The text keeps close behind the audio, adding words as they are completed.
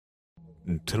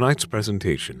Tonight's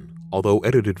presentation, although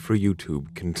edited for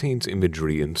YouTube, contains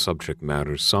imagery and subject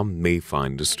matter some may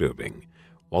find disturbing.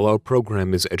 While our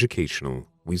program is educational,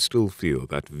 we still feel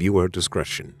that viewer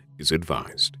discretion is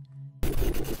advised.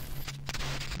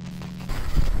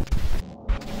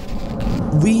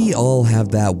 We all have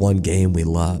that one game we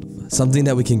love, something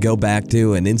that we can go back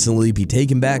to and instantly be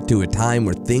taken back to a time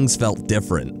where things felt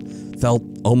different, felt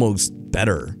almost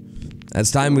better. As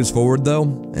time moves forward though,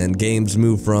 and games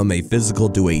move from a physical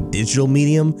to a digital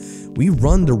medium, we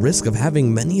run the risk of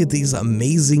having many of these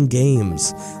amazing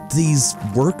games, these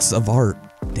works of art,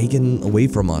 taken away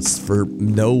from us for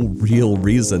no real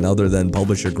reason other than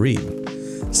publisher greed.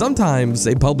 Sometimes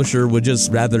a publisher would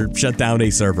just rather shut down a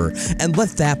server and let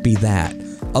that be that.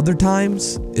 Other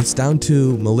times, it's down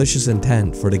to malicious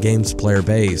intent for the game's player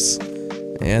base,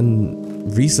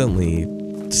 and recently,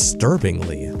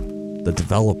 disturbingly, the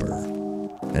developer.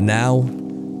 And now,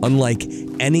 unlike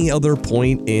any other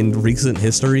point in recent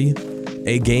history,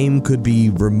 a game could be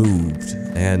removed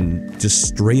and just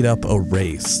straight up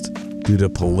erased due to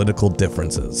political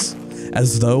differences,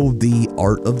 as though the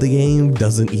art of the game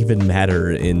doesn't even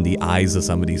matter in the eyes of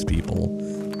some of these people,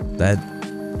 that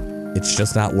it's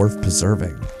just not worth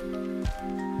preserving.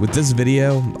 With this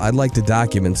video, I'd like to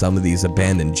document some of these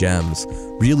abandoned gems,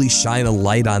 really shine a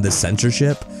light on the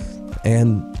censorship,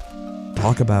 and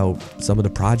talk about some of the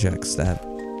projects that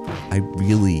I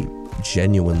really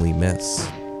genuinely miss.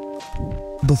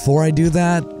 Before I do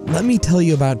that, let me tell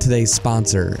you about today's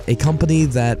sponsor, a company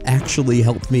that actually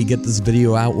helped me get this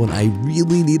video out when I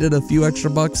really needed a few extra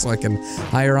bucks so I can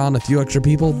hire on a few extra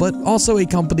people, but also a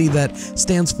company that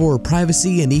stands for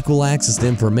privacy and equal access to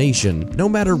information, no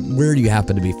matter where you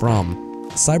happen to be from.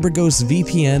 CyberGhost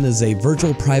VPN is a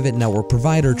virtual private network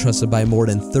provider trusted by more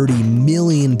than 30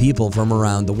 million people from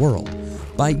around the world.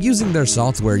 By using their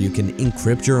software, you can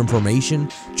encrypt your information,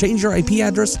 change your IP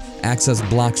address, access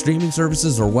blocked streaming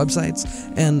services or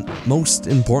websites, and most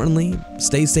importantly,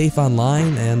 stay safe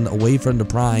online and away from the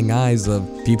prying eyes of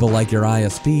people like your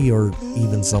ISP or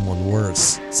even someone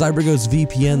worse. CyberGhost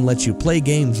VPN lets you play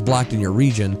games blocked in your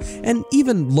region and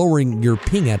even lowering your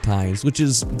ping at times, which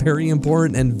is very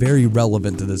important and very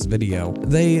relevant to this video.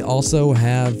 They also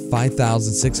have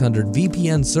 5,600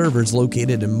 VPN servers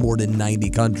located in more than 90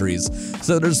 countries.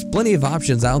 So there's plenty of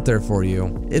options out there for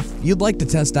you. If you'd like to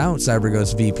test out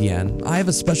CyberGhost VPN, I have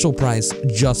a special price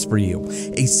just for you,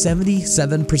 a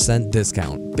 77%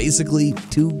 discount, basically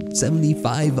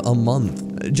 $275 a month.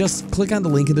 Just click on the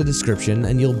link in the description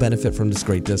and you'll benefit from this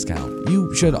great discount.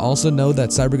 You should also know that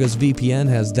CyberGhost VPN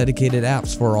has dedicated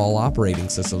apps for all operating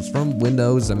systems, from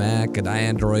Windows, a Mac, and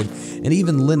Android, and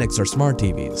even Linux or smart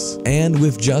TVs. And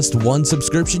with just one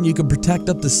subscription, you can protect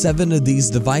up to 7 of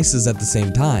these devices at the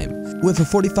same time. With a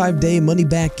 45-day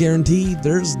money-back guarantee,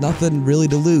 there's nothing really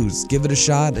to lose. Give it a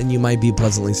shot and you might be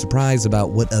pleasantly surprised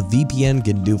about what a VPN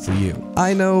can do for you.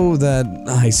 I know that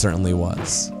I certainly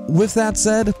was. With that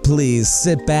said, please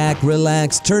sit back,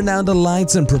 relax, turn down the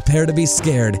lights, and prepare to be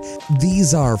scared.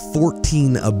 These are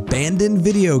 14 abandoned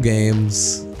video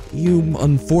games you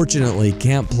unfortunately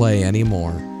can't play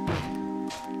anymore.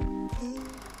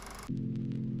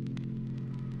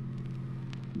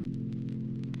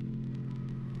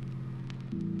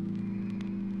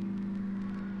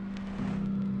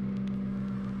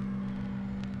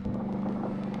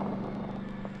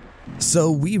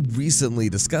 So we recently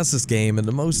discussed this game in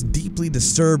the most deeply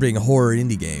disturbing horror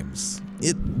indie games.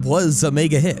 It was a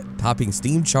mega hit, topping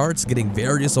Steam charts, getting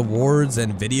various awards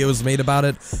and videos made about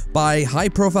it by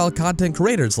high-profile content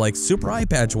creators like Super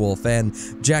Eyepatch Wolf and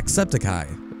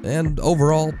Jacksepticeye, and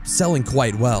overall selling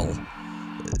quite well.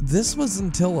 This was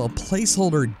until a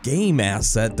placeholder game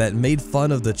asset that made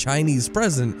fun of the Chinese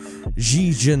president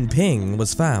Xi Jinping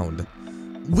was found.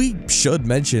 We should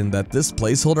mention that this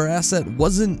placeholder asset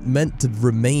wasn't meant to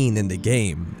remain in the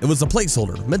game. It was a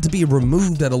placeholder meant to be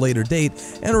removed at a later date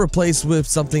and replaced with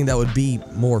something that would be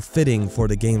more fitting for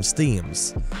the game's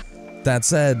themes. That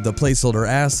said, the placeholder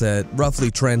asset roughly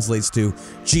translates to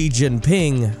Xi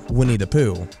Jinping Winnie the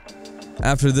Pooh.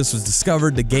 After this was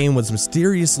discovered, the game was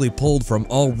mysteriously pulled from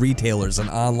all retailers and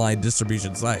online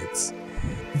distribution sites.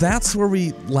 That's where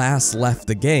we last left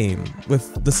the game,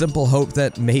 with the simple hope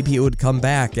that maybe it would come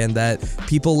back and that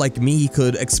people like me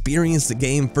could experience the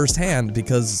game firsthand,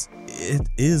 because it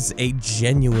is a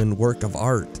genuine work of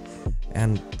art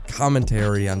and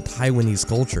commentary on Taiwanese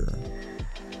culture.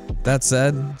 That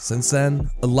said, since then,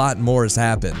 a lot more has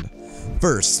happened.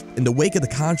 First, in the wake of the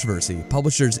controversy,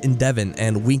 publishers Endeavor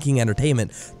and Winking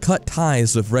Entertainment cut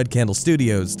ties with Red Candle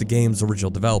Studios, the game's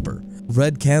original developer.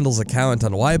 Red Candle's account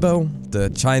on Weibo, the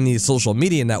Chinese social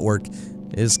media network,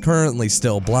 is currently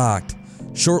still blocked,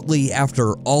 Shortly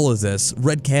after all of this,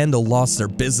 Red Candle lost their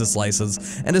business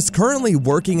license and is currently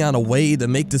working on a way to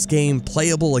make this game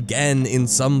playable again in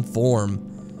some form.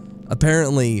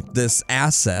 Apparently, this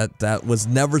asset that was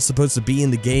never supposed to be in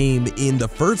the game in the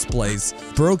first place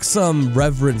broke some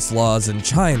reverence laws in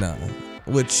China,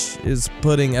 which is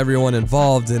putting everyone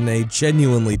involved in a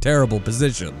genuinely terrible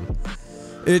position.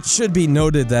 It should be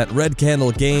noted that Red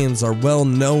Candle Games are well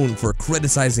known for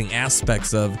criticizing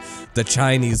aspects of the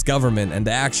Chinese government and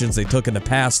the actions they took in the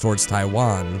past towards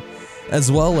Taiwan,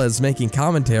 as well as making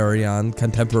commentary on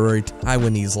contemporary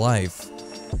Taiwanese life.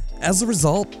 As a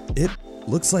result, it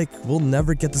looks like we'll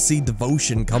never get to see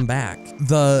Devotion come back.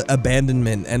 The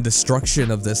abandonment and destruction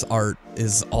of this art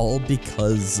is all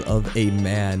because of a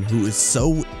man who is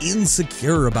so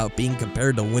insecure about being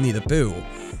compared to Winnie the Pooh,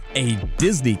 a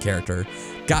Disney character,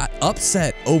 got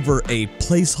upset over a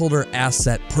placeholder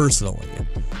asset personally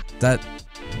that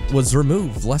was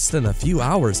removed less than a few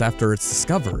hours after its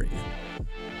discovery.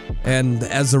 And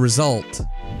as a result,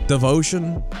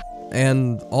 Devotion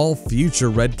and all future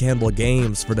Red Candle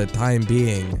games for the time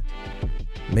being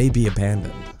may be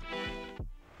abandoned.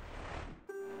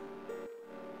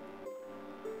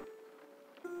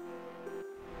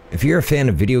 If you're a fan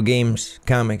of video games,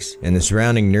 comics, and the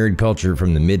surrounding nerd culture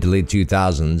from the mid to late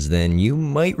 2000s, then you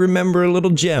might remember a little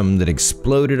gem that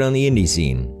exploded on the indie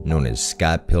scene, known as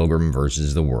Scott Pilgrim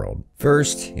vs. the World.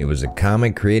 First, it was a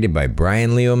comic created by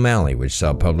Brian Lee O'Malley, which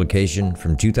saw publication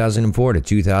from 2004 to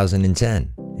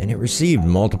 2010, and it received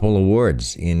multiple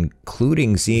awards,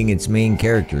 including seeing its main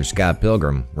character, Scott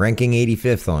Pilgrim, ranking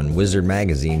 85th on Wizard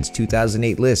Magazine's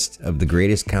 2008 list of the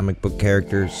greatest comic book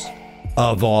characters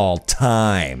of all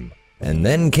time. And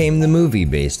then came the movie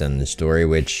based on the story,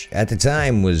 which at the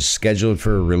time was scheduled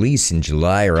for release in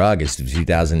July or August of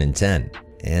 2010.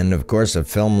 And of course, a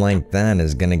film like that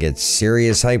is gonna get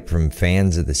serious hype from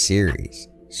fans of the series.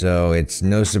 So it's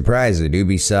no surprise that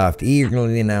Ubisoft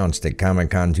eagerly announced at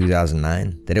Comic-Con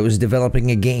 2009 that it was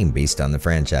developing a game based on the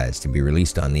franchise to be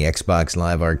released on the Xbox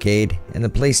Live Arcade and the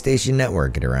PlayStation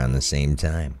Network at around the same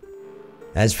time.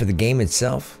 As for the game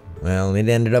itself, well, it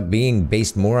ended up being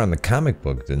based more on the comic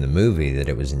book than the movie that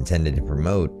it was intended to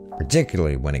promote,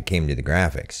 particularly when it came to the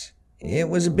graphics. It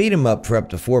was a beat 'em up for up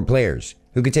to 4 players,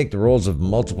 who could take the roles of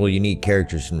multiple unique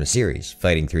characters from the series,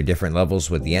 fighting through different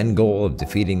levels with the end goal of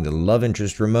defeating the love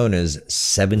interest Ramona's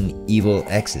 7 evil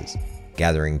exes.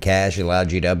 Gathering cash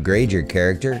allowed you to upgrade your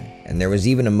character, and there was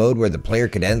even a mode where the player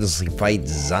could endlessly fight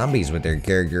zombies with their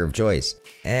character of choice.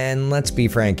 And let's be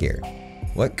frank here.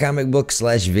 What comic book /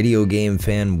 video game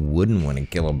fan wouldn't want to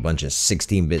kill a bunch of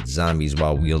 16-bit zombies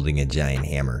while wielding a giant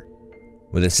hammer?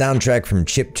 With a soundtrack from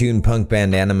chiptune punk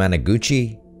band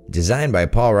Anamanaguchi, designed by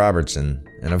Paul Robertson,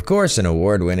 and of course an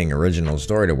award-winning original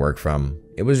story to work from,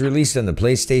 it was released on the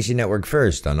PlayStation Network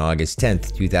first on August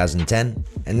 10th, 2010,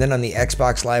 and then on the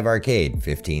Xbox Live Arcade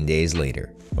 15 days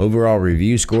later. Overall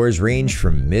review scores range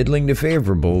from middling to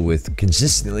favorable, with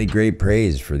consistently great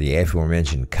praise for the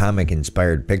aforementioned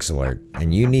comic-inspired pixel art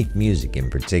and unique music in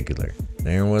particular.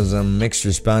 There was a mixed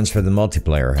response for the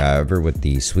multiplayer, however, with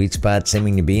the sweet spot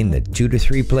seeming to be in the 2 to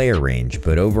 3 player range,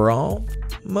 but overall,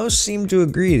 most seem to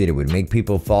agree that it would make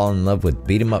people fall in love with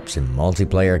beat-em-ups and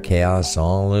multiplayer chaos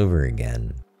all over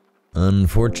again.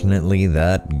 Unfortunately,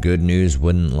 that good news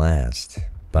wouldn't last.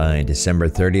 By December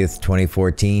 30th,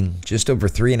 2014, just over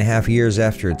 3.5 years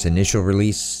after its initial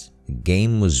release, the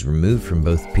game was removed from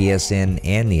both PSN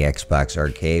and the Xbox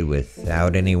Arcade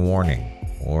without any warning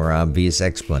or obvious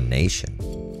explanation.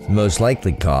 The most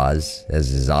likely cause,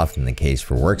 as is often the case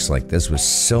for works like this with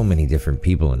so many different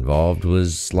people involved,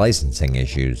 was licensing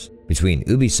issues. Between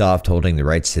Ubisoft holding the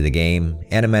rights to the game,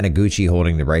 Anamanaguchi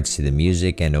holding the rights to the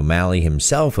music, and O'Malley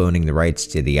himself owning the rights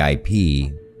to the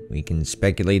IP, we can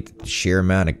speculate that the sheer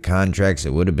amount of contracts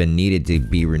that would have been needed to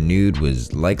be renewed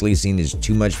was likely seen as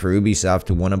too much for Ubisoft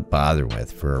to want to bother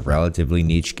with for a relatively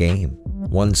niche game.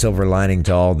 One silver lining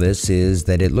to all this is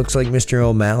that it looks like Mr.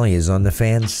 O'Malley is on the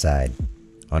fans' side.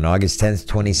 On August 10th,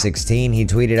 2016, he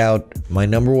tweeted out, "My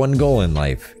 #1 goal in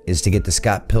life is to get the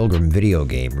Scott Pilgrim video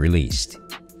game released."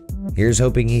 Here's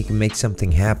hoping he can make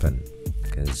something happen,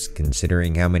 because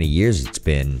considering how many years it's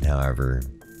been, however,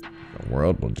 the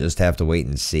world will just have to wait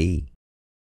and see.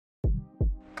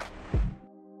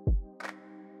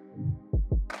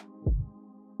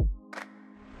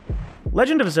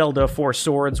 Legend of Zelda 4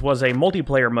 Swords was a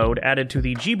multiplayer mode added to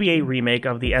the GBA remake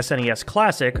of the SNES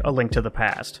classic A Link to the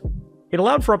Past. It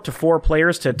allowed for up to 4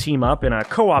 players to team up in a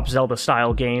co-op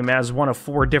Zelda-style game as one of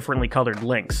 4 differently colored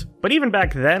links. But even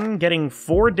back then, getting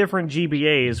 4 different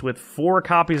GBAs with 4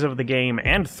 copies of the game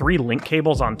and 3 link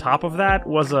cables on top of that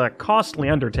was a costly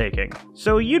undertaking.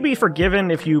 So you'd be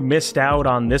forgiven if you missed out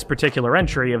on this particular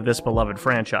entry of this beloved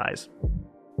franchise.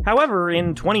 However,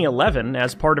 in 2011,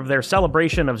 as part of their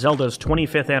celebration of Zelda's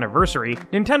 25th anniversary,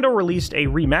 Nintendo released a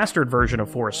remastered version of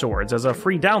Four Swords as a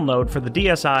free download for the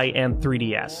DSi and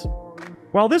 3DS.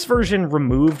 While this version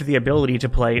removed the ability to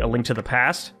play A Link to the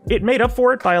Past, it made up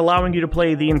for it by allowing you to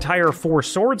play the entire Four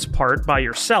Swords part by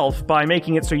yourself by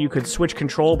making it so you could switch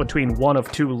control between one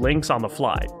of 2 links on the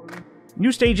fly.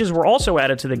 New stages were also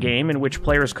added to the game in which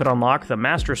players could unlock the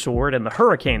Master Sword and the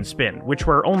Hurricane Spin, which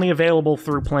were only available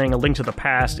through playing A Link to the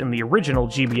Past in the original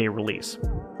GBA release.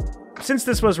 Since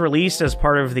this was released as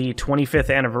part of the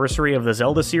 25th anniversary of the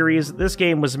Zelda series, this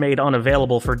game was made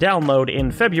unavailable for download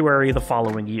in February the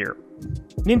following year.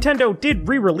 Nintendo did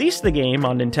re-release the game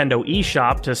on Nintendo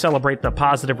eShop to celebrate the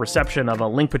positive reception of A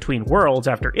Link Between Worlds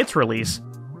after its release,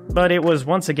 but it was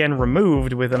once again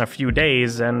removed within a few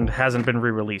days and hasn't been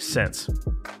re-released since.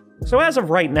 So as of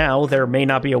right now, there may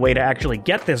not be a way to actually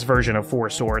get this version of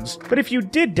Four Swords, but if you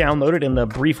did download it in the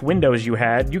brief windows you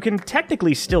had, you can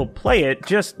technically still play it,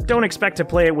 just don't expect to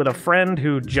play it with a friend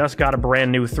who just got a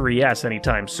brand new 3DS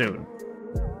anytime soon.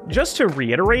 Just to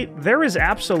reiterate, there is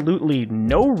absolutely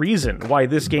no reason why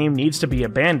this game needs to be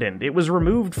abandoned. It was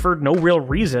removed for no real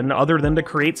reason other than to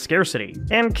create scarcity.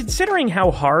 And considering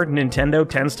how hard Nintendo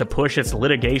tends to push its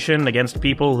litigation against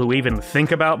people who even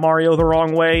think about Mario the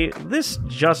wrong way, this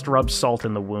just rubs salt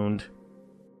in the wound.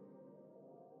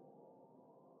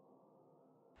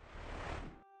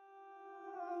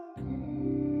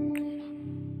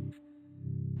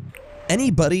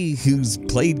 Anybody who's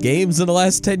played games in the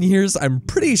last 10 years, I'm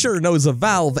pretty sure knows of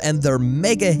Valve and their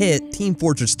mega hit Team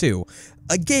Fortress 2,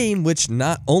 a game which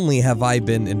not only have I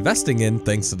been investing in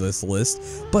thanks to this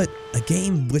list, but a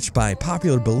game which by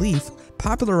popular belief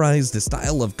popularized a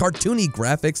style of cartoony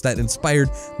graphics that inspired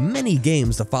many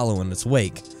games to follow in its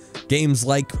wake. Games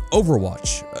like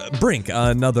Overwatch, Brink,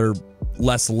 another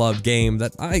less loved game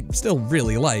that I still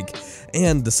really like,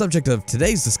 and the subject of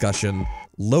today's discussion,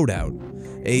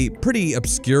 Loadout, a pretty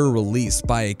obscure release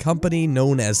by a company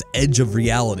known as Edge of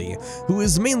Reality, who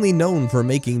is mainly known for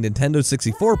making Nintendo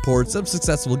 64 ports of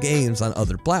successful games on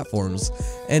other platforms,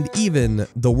 and even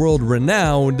the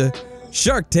world-renowned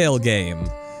Shark Tale game.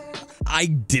 I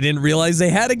didn't realize they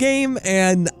had a game,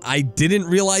 and I didn't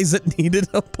realize it needed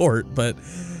a port, but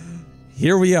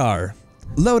here we are.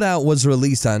 Loadout was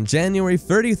released on January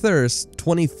 31st,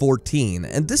 2014,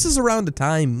 and this is around the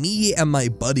time me and my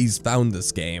buddies found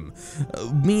this game.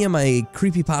 Me and my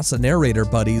creepypasta narrator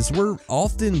buddies were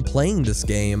often playing this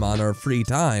game on our free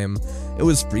time. It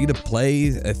was free to play,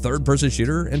 a third-person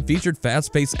shooter, and featured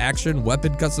fast-paced action,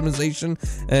 weapon customization,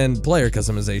 and player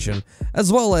customization, as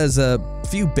well as a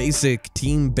few basic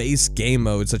team-based game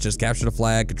modes such as capture the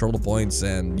flag, control the points,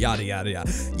 and yada yada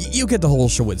yada. You get the whole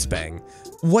shwitz-bang.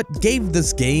 What gave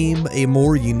this game a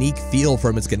more unique feel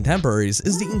from its contemporaries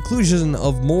is the inclusion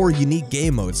of more unique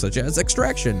game modes such as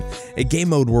Extraction, a game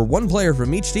mode where one player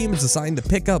from each team is assigned to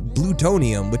pick up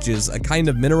plutonium, which is a kind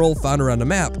of mineral found around a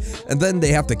map, and then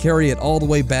they have to carry it all the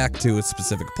way back to a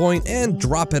specific point and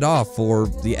drop it off for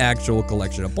the actual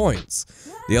collection of points.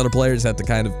 The other players had to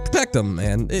kind of protect them,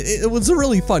 and it was a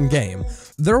really fun game.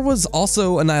 There was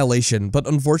also Annihilation, but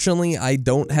unfortunately I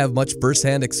don't have much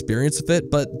first-hand experience with it,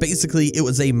 but basically it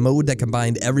was a mode that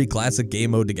combined every classic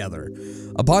game mode together.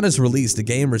 Upon its release, the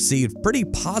game received pretty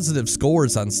positive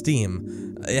scores on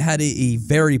Steam. It had a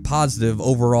very positive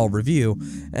overall review,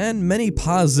 and many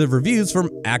positive reviews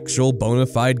from actual bona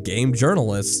fide game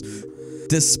journalists.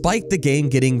 Despite the game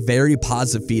getting very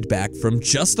positive feedback from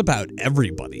just about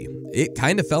everybody, it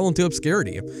kind of fell into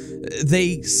obscurity.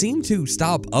 They seemed to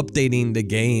stop updating the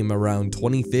game around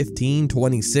 2015,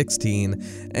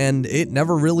 2016, and it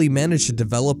never really managed to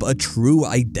develop a true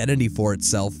identity for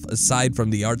itself aside from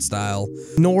the art style.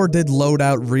 Nor did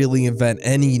Loadout really invent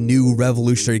any new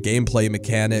revolutionary gameplay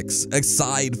mechanics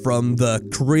aside from the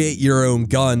create your own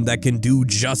gun that can do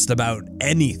just about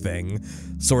anything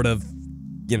sort of,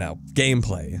 you know,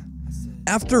 gameplay.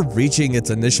 After reaching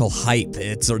its initial hype,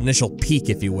 its initial peak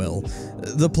if you will,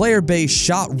 the player base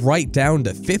shot right down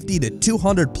to 50 to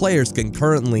 200 players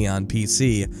concurrently on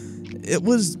PC. It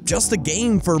was just a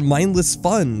game for mindless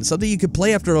fun, something you could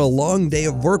play after a long day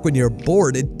of work when you're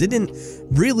bored. It didn't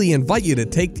really invite you to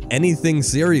take anything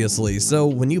seriously, so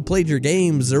when you played your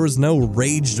games, there was no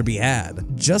rage to be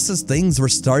had. Just as things were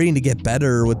starting to get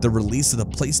better with the release of the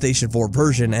PlayStation 4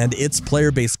 version and its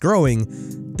player base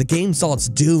growing, the game saw its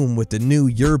doom with the new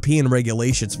European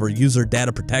regulations for user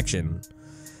data protection.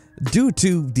 Due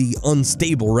to the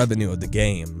unstable revenue of the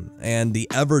game, and the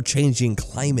ever-changing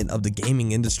climate of the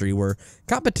gaming industry where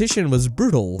competition was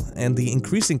brutal and the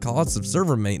increasing costs of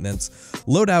server maintenance,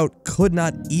 Loadout could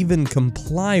not even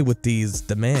comply with these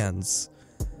demands.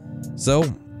 So,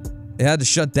 it had to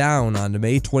shut down on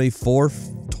May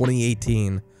 24th,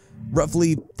 2018,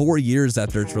 roughly 4 years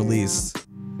after its release.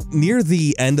 Near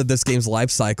the end of this game's life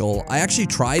cycle, I actually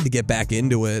tried to get back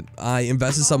into it. I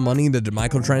invested some money into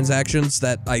microtransactions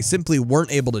that I simply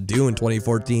weren't able to do in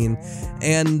 2014,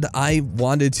 and I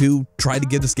wanted to try to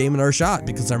give this game another shot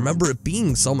because I remember it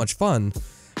being so much fun.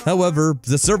 However,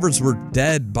 the servers were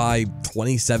dead by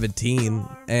 2017,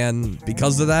 and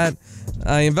because of that,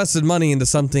 I invested money into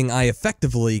something I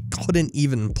effectively couldn't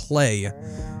even play.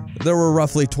 There were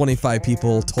roughly 25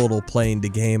 people total playing the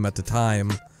game at the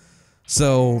time.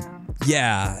 So,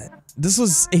 yeah, this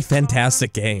was a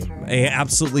fantastic game, a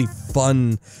absolutely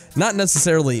fun, not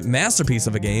necessarily masterpiece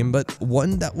of a game, but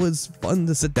one that was fun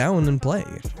to sit down and play.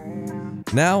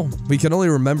 Now, we can only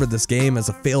remember this game as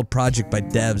a failed project by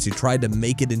devs who tried to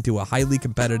make it into a highly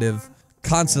competitive,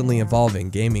 constantly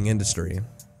evolving gaming industry.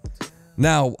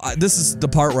 Now, this is the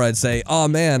part where I'd say, oh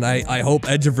man, I hope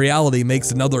Edge of Reality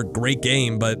makes another great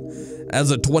game, but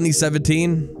as of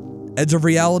 2017, Edge of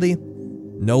Reality,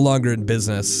 no longer in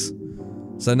business.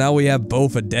 So now we have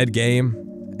both a dead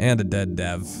game and a dead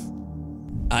dev.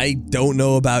 I don't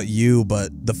know about you,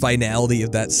 but the finality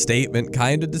of that statement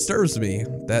kind of disturbs me.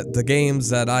 That the games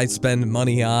that I spend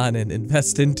money on and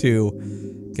invest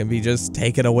into can be just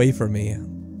taken away from me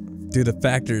due to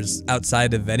factors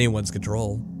outside of anyone's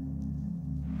control.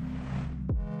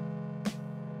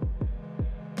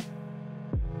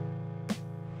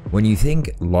 When you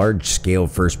think large-scale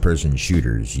first-person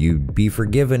shooters, you'd be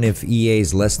forgiven if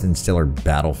EA's less than stellar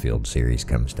Battlefield series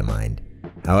comes to mind.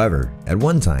 However, at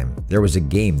one time, there was a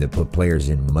game that put players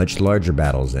in much larger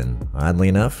battles and, oddly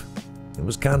enough, it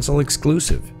was console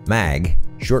exclusive. MAG,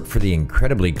 short for the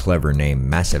incredibly clever name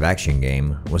Massive Action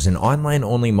Game, was an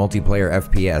online-only multiplayer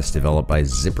FPS developed by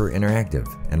Zipper Interactive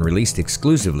and released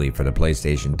exclusively for the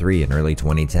PlayStation 3 in early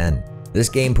 2010. This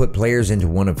game put players into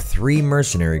one of 3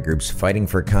 mercenary groups fighting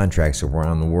for contracts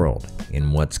around the world,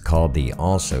 in what's called the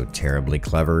also terribly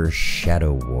clever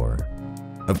Shadow War.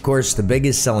 Of course, the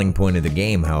biggest selling point of the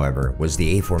game, however, was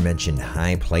the aforementioned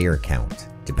high player count.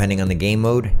 Depending on the game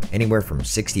mode, anywhere from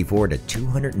 64 to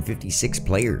 256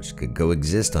 players could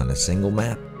coexist on a single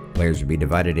map. Players would be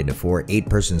divided into 4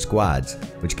 8-person squads,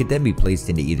 which could then be placed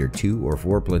into either 2 or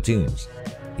 4 platoons.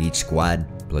 Each squad,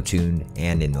 platoon,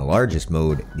 and in the largest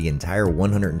mode, the entire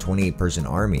 128-person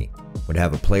army would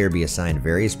have a player be assigned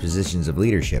various positions of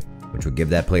leadership, which would give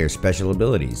that player special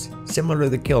abilities, similar to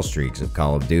the kill streaks of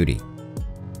Call of Duty.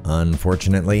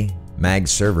 Unfortunately,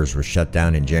 MAG's servers were shut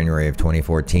down in January of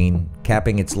 2014,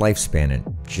 capping its lifespan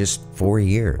at just 4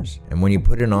 years. And when you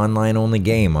put an online-only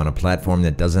game on a platform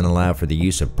that doesn't allow for the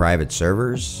use of private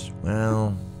servers,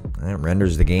 well, that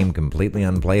renders the game completely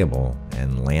unplayable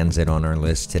and lands it on our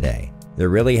list today. There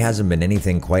really hasn't been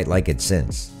anything quite like it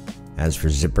since. As for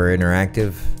Zipper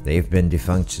Interactive, they've been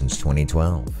defunct since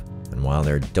 2012. And while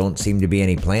there don't seem to be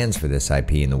any plans for this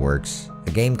IP in the works,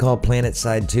 a game called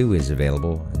PlanetSide 2 is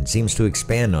available and seems to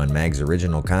expand on MAG's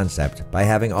original concept by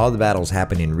having all the battles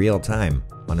happen in real time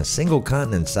on a single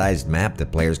continent-sized map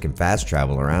that players can fast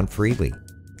travel around freely.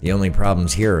 The only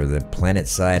problems here are that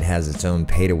PlanetSide has its own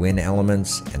pay-to-win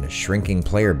elements and a shrinking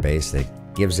player base that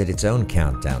gives it its own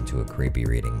countdown to a creepy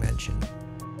reading mention.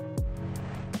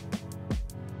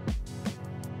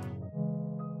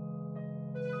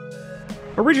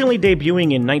 Originally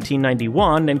debuting in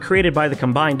 1991 and created by the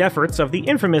combined efforts of the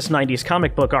infamous 90s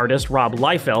comic book artist Rob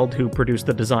Liefeld, who produced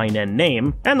the design and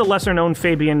name, and the lesser-known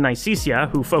Fabian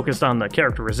Nicieza, who focused on the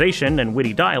characterization and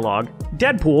witty dialogue,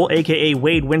 Deadpool, aka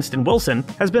Wade Winston Wilson,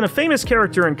 has been a famous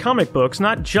character in comic books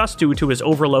not just due to his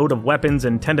overload of weapons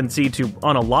and tendency to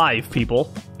unalive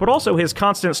people, but also his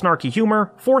constant snarky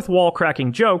humor, fourth-wall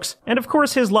cracking jokes, and of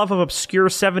course his love of obscure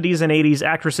 70s and 80s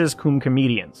actresses cum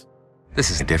comedians. This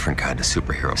is a different kind of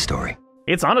superhero story.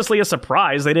 It's honestly a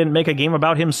surprise they didn't make a game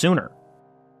about him sooner.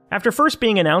 After first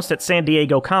being announced at San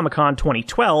Diego Comic-Con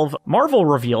 2012, Marvel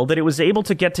revealed that it was able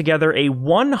to get together a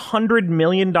 $100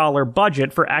 million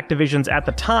budget for Activision's at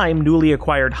the time newly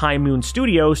acquired High Moon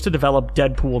Studios to develop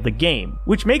Deadpool the game,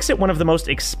 which makes it one of the most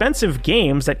expensive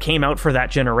games that came out for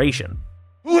that generation.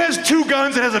 Who has 2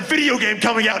 guns and has a video game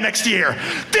coming out next year?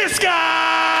 This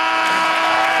guy!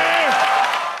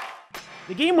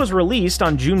 The game was released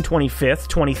on June 25th,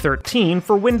 2013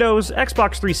 for Windows,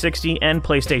 Xbox 360, and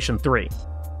PlayStation 3.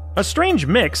 A strange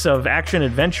mix of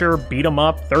action-adventure,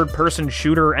 beat-em-up, third-person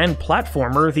shooter, and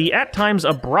platformer, the at times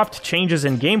abrupt changes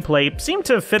in gameplay seem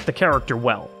to fit the character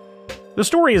well. The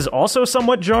story is also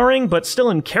somewhat jarring, but still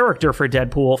in character for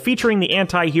Deadpool, featuring the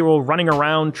anti-hero running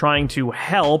around trying to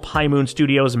help High Moon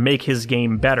Studios make his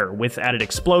game better, with added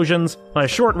explosions, a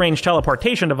short-range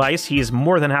teleportation device he's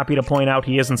more than happy to point out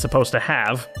he isn't supposed to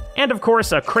have, and of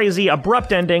course a crazy,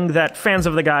 abrupt ending that fans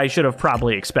of the guy should have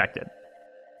probably expected.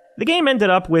 The game ended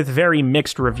up with very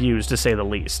mixed reviews, to say the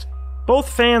least.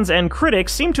 Both fans and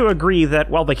critics seem to agree that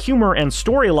while the humor and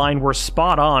storyline were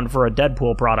spot on for a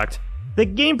Deadpool product, the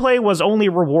gameplay was only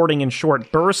rewarding in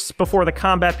short bursts before the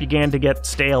combat began to get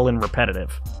stale and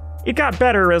repetitive. It got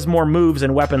better as more moves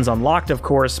and weapons unlocked, of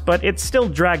course, but it still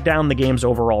dragged down the game's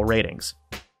overall ratings.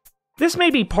 This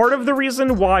may be part of the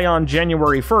reason why on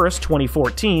January 1st,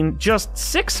 2014, just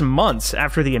 6 months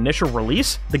after the initial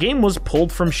release, the game was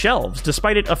pulled from shelves,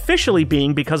 despite it officially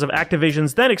being because of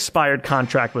Activision's then expired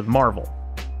contract with Marvel.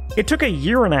 It took a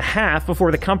year and a half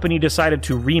before the company decided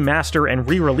to remaster and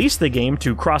re-release the game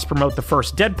to cross-promote the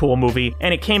first Deadpool movie,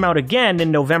 and it came out again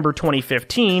in November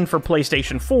 2015 for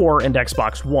PlayStation 4 and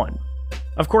Xbox One.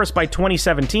 Of course, by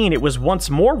 2017, it was once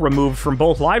more removed from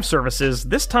both live services,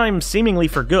 this time seemingly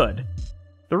for good.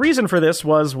 The reason for this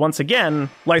was, once again,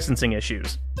 licensing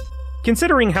issues.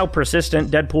 Considering how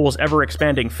persistent Deadpool's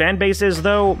ever-expanding fanbase is,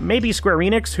 though, maybe Square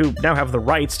Enix, who now have the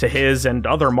rights to his and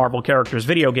other Marvel characters'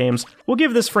 video games, will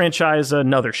give this franchise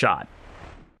another shot.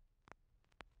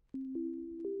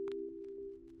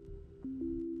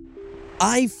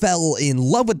 I fell in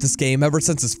love with this game ever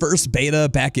since its first beta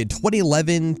back in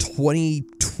 2011,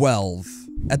 2012.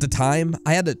 At the time,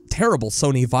 I had a terrible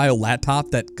Sony Vaio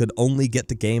laptop that could only get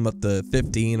the game up to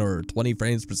 15 or 20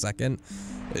 frames per second.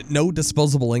 No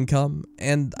disposable income,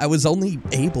 and I was only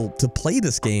able to play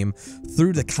this game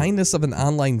through the kindness of an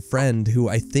online friend who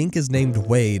I think is named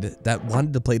Wade that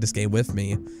wanted to play this game with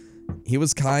me. He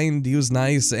was kind, he was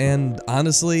nice, and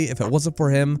honestly, if it wasn't for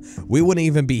him, we wouldn't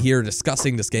even be here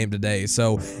discussing this game today.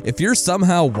 So if you're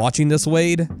somehow watching this,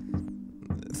 Wade,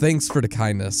 thanks for the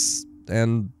kindness,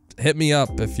 and hit me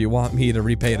up if you want me to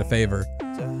repay the favor.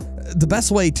 The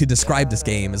best way to describe this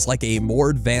game is like a more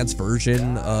advanced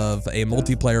version of a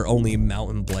multiplayer-only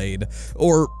Mountain Blade,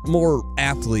 or more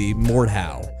aptly,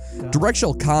 Mordhau.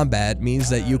 Directional combat means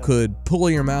that you could pull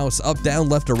your mouse up, down,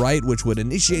 left, or right, which would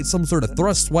initiate some sort of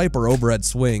thrust, swipe, or overhead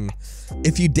swing.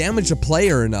 If you damage a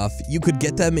player enough, you could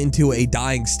get them into a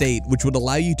dying state, which would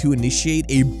allow you to initiate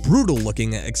a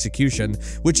brutal-looking execution,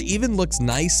 which even looks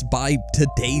nice by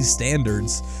today's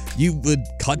standards. You would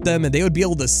cut them, and they would be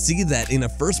able to see that in a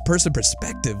first-person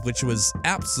perspective, which was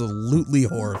absolutely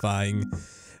horrifying.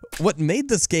 What made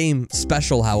this game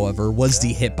special, however, was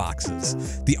the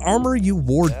hitboxes. The armor you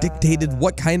wore dictated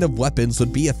what kind of weapons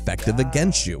would be effective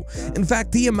against you. In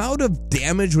fact, the amount of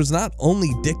damage was not only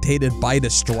dictated by the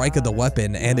strike of the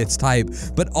weapon and its type,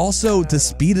 but also the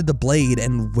speed of the blade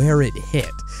and where it hit.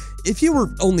 If you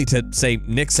were only to, say,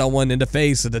 nick someone in the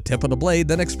face with the tip of the blade,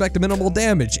 then expect minimal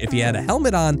damage. If you had a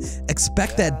helmet on,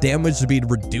 expect that damage to be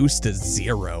reduced to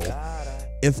 0.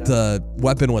 If the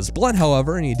weapon was blunt,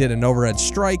 however, and you did an overhead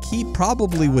strike, he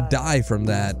probably would die from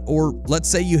that. Or let's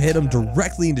say you hit him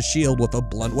directly in the shield with a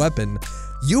blunt weapon,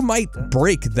 you might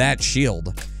break that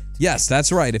shield. Yes,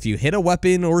 that's right, if you hit a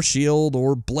weapon or shield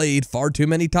or blade far too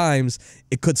many times,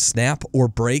 it could snap or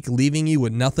break, leaving you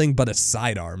with nothing but a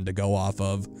sidearm to go off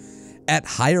of. At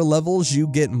higher levels, you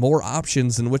get more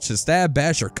options in which to stab,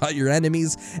 bash, or cut your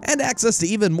enemies, and access to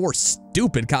even more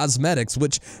stupid cosmetics,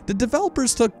 which the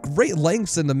developers took great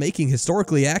lengths into making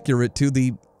historically accurate to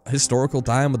the historical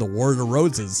time of the War of the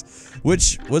Roses,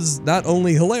 which was not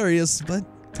only hilarious, but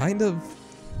kind of,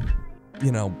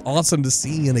 awesome to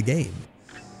see in a game.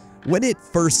 When it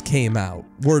first came out,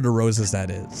 War of the Roses that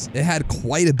is, it had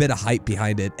quite a bit of hype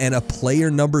behind it, and a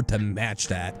player number to match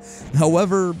that.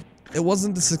 However, it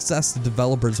wasn't the success the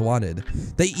developers wanted.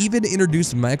 They even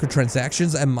introduced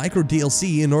microtransactions and micro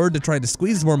DLC in order to try to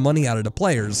squeeze more money out of the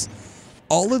players.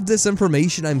 All of this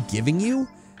information I'm giving you,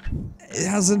 it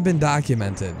hasn't been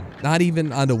documented, not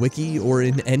even on the wiki or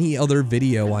in any other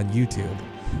video on YouTube.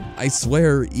 I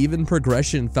swear, even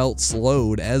progression felt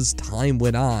slowed as time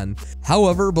went on.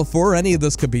 However, before any of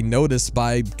this could be noticed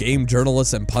by game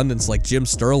journalists and pundits like Jim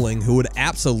Sterling, who would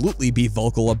absolutely be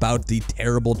vocal about the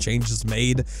terrible changes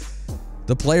made,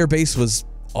 the player base was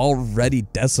already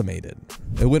decimated.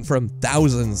 It went from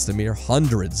thousands to mere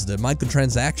hundreds, to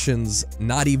microtransactions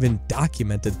not even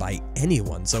documented by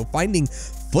anyone, so finding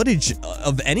footage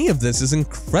of any of this is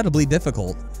incredibly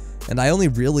difficult. and I only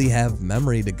really have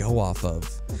memory to go off of.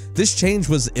 This change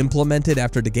was implemented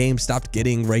after the game stopped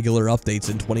getting regular updates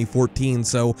in 2014,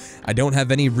 so I don't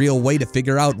have any real way to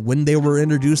figure out when they were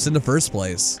introduced in the first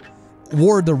place.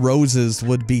 War of the Roses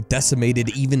would be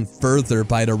decimated even further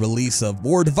by the release of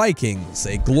War of the Vikings,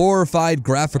 a glorified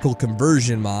graphical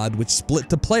conversion mod which split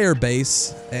the player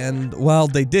base, and while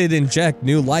they did inject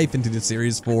new life into the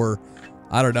series for,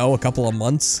 I don't know, a couple of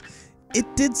months, it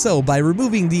did so by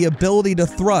removing the ability to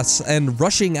thrust and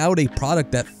rushing out a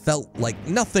product that felt like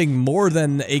nothing more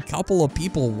than a couple of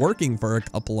people working for a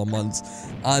couple of months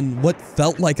on what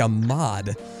felt like a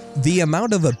mod. The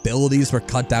amount of abilities were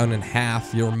cut down in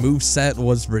half, your moveset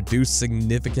was reduced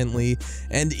significantly,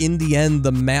 and in the end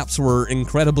the maps were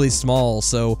incredibly small,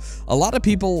 so a lot of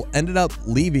people ended up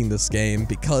leaving this game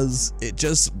because it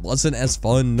just wasn't as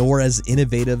fun nor as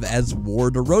innovative as War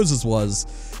of the Roses was,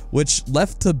 which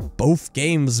left to both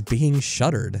games being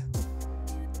shuttered.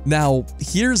 Now,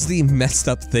 here's the messed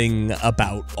up thing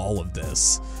about all of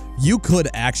this. You could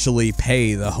actually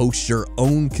pay to host your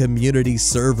own community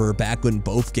server back when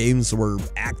both games were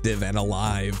active and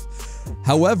alive.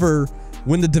 However,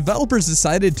 when the developers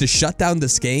decided to shut down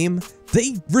this game,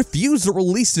 they refused to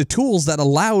release the tools that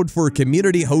allowed for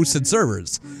community-hosted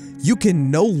servers. You can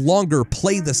no longer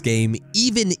play this game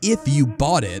even if you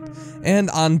bought it, and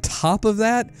on top of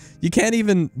that, you can't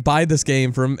even buy this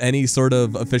game from any sort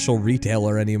of official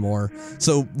retailer anymore.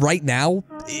 So right now,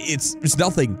 it's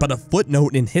nothing but a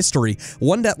footnote in history,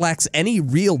 one that lacks any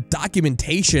real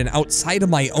documentation outside of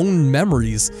my own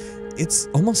memories. It's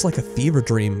almost like a fever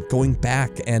dream, going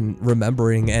back and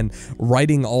remembering and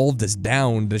writing all of this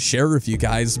down to share with you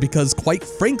guys, because quite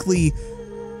frankly,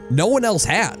 no one else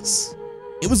has.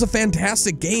 It was a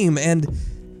fantastic game, and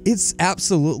it's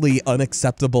absolutely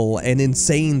unacceptable and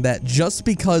insane that just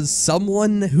because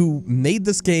someone who made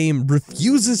this game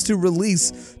refuses to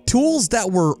release tools that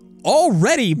were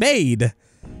already made,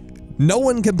 no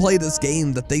one can play this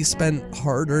game that they spent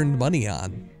hard-earned money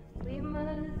on.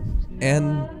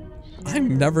 And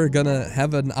I'm never gonna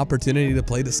have an opportunity to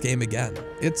play this game again.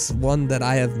 It's one that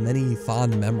I have many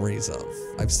fond memories of.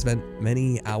 I've spent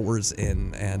many hours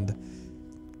in, and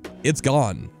it's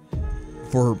gone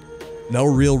for no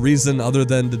real reason other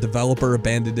than the developer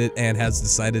abandoned it and has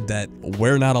decided that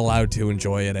we're not allowed to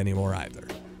enjoy it anymore either.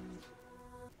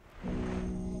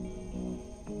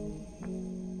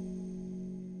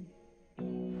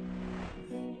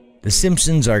 The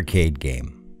Simpsons arcade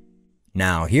game.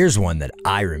 Now, here's one that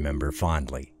I remember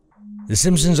fondly. The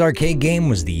Simpsons arcade game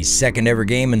was the second ever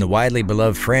game in the widely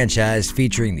beloved franchise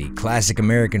featuring the classic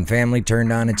American family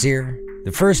turned on its ear.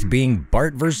 The first being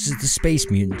Bart vs. the Space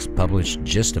Mutants, published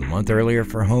just a month earlier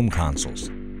for home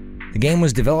consoles. The game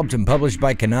was developed and published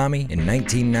by Konami in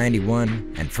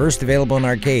 1991 and first available in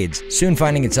arcades, soon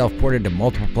finding itself ported to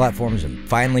multiple platforms and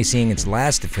finally seeing its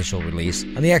last official release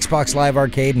on the Xbox Live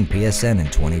Arcade and PSN in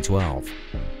 2012.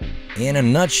 In a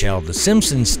nutshell, the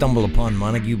Simpsons stumble upon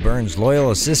Montague Burns'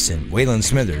 loyal assistant, Waylon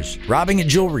Smithers, robbing a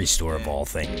jewelry store of all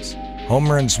things.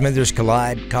 Homer and Smithers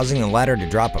collide, causing the latter to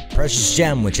drop a precious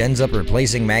gem which ends up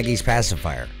replacing Maggie's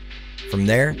pacifier. From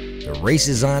there, the race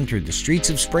is on through the streets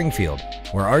of Springfield,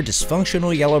 where our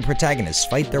dysfunctional yellow protagonists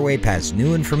fight their way past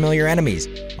new and familiar enemies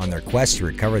on their quest to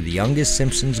recover the youngest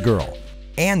Simpsons girl,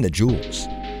 and the jewels.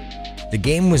 The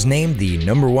game was named the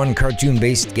 #1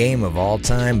 cartoon-based game of all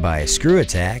time by Screw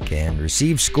Attack and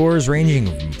received scores ranging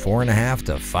from 4.5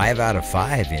 to 5 out of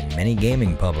 5 in many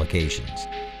gaming publications.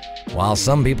 While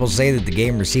some people say that the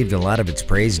game received a lot of its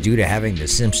praise due to having the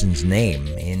Simpsons name,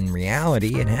 in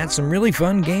reality it had some really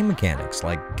fun game mechanics,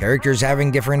 like characters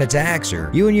having different attacks or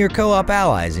you and your co-op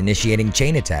allies initiating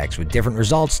chain attacks with different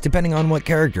results depending on what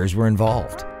characters were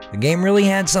involved. The game really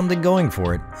had something going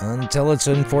for it, until its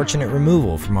unfortunate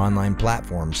removal from online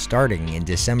platforms starting in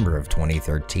December of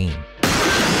 2013.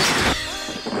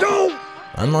 No!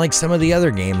 Unlike some of the other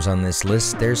games on this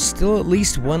list, there's still at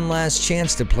least one last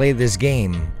chance to play this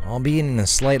game, albeit in a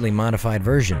slightly modified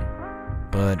version.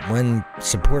 But when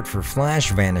support for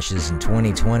Flash vanishes in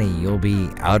 2020, you'll be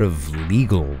out of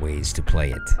legal ways to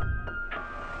play it.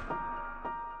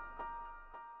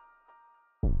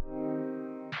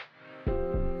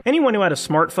 Anyone who had a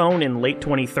smartphone in late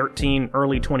 2013,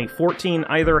 early 2014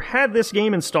 either had this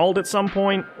game installed at some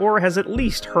point, or has at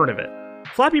least heard of it.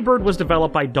 Flappy Bird was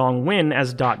developed by Dong Nguyen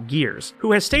as .Gears,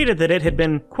 who has stated that it had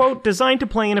been, quote, designed to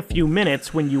play in a few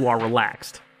minutes when you are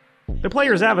relaxed. The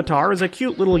player's avatar is a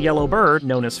cute little yellow bird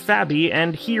known as Fabby,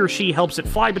 and he or she helps it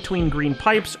fly between green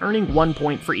pipes, earning 1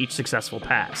 point for each successful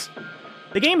pass.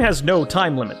 The game has no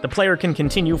time limit. The player can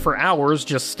continue for hours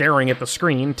just staring at the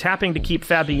screen, tapping to keep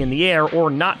Fabi in the air, or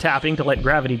not tapping to let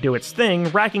gravity do its thing,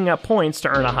 racking up points to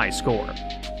earn a high score.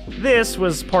 This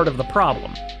was part of the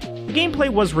problem. The gameplay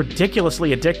was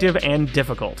ridiculously addictive and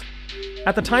difficult.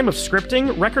 At the time of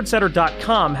scripting,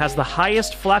 recordsetter.com has the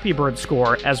highest Flappy Bird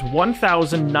score as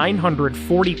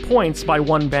 1,940 points by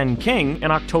one Ben King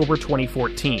in October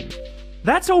 2014.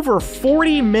 That's over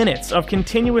 40 minutes of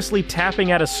continuously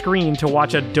tapping at a screen to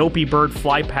watch a dopey bird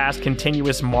fly past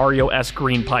continuous Mario-esque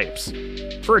green pipes.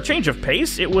 For a change of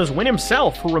pace, it was Wynn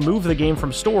himself who removed the game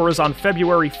from stores on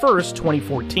February 1st,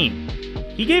 2014.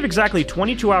 He gave exactly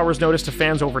 22 hours notice to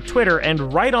fans over Twitter,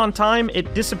 and right on time,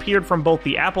 it disappeared from both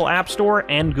the Apple App Store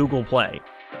and Google Play.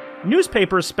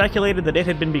 Newspapers speculated that it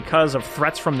had been because of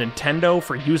threats from Nintendo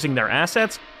for using their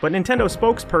assets, but Nintendo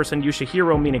spokesperson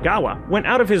Yoshihiro Minagawa went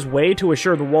out of his way to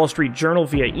assure the Wall Street Journal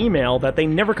via email that they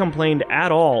never complained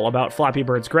at all about Flappy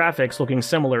Bird's graphics looking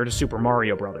similar to Super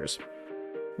Mario Bros.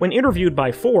 When interviewed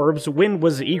by Forbes, Wynn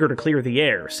was eager to clear the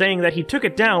air, saying that he took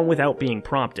it down without being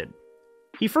prompted.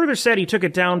 He further said he took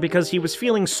it down because he was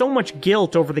feeling so much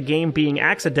guilt over the game being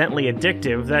accidentally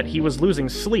addictive that he was losing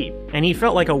sleep, and he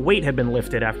felt like a weight had been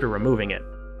lifted after removing it.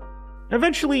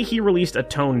 Eventually, he released a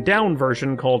toned-down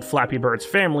version called Flappy Bird's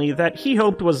Family that he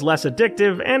hoped was less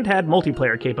addictive and had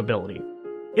multiplayer capability.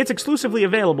 It's exclusively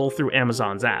available through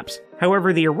Amazon's apps.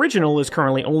 However, the original is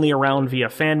currently only around via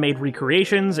fan-made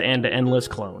recreations and endless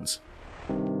clones.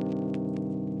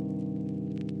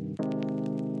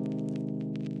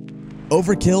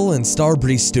 Overkill and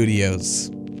Starbreeze Studios.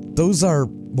 Those are,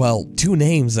 well, two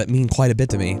names that mean quite a bit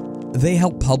to me. They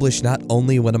helped publish not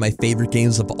only one of my favorite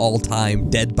games of all time,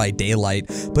 Dead by Daylight,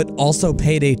 but also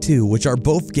Payday 2, which are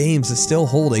both games that still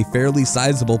hold a fairly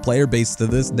sizable player base to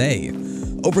this day.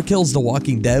 Overkill's The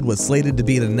Walking Dead was slated to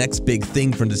be the next big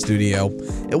thing from the studio.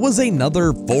 It was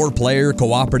another 4-player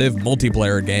cooperative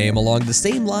multiplayer game along the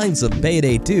same lines of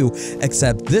Payday 2,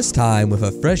 except this time with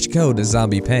a fresh coat of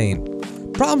zombie paint.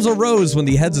 Problems arose when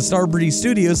the heads of Starbreeze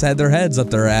Studios had their heads up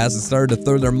their ass and started to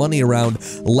throw their money around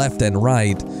left and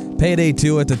right. Payday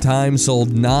 2 at the time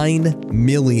sold 9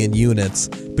 million units.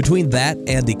 Between that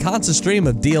and the constant stream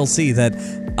of DLC that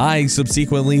I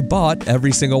subsequently bought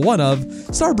every single one of,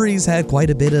 Starbreeze had quite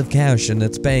a bit of cash in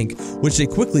its bank, which they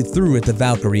quickly threw at the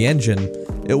Valkyrie engine.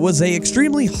 It was an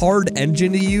extremely hard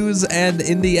engine to use and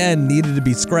in the end needed to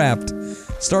be scrapped.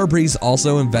 Starbreeze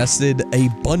also invested a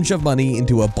bunch of money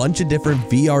into a bunch of different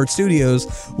VR studios,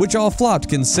 which all flopped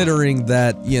considering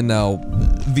that, you know,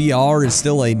 VR is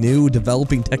still a new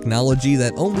developing technology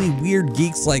that only weird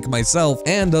geeks like myself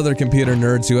and other computer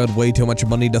nerds who had way too much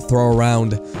money to throw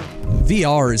around.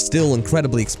 VR is still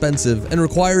incredibly expensive and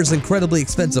requires incredibly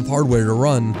expensive hardware to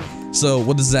run. So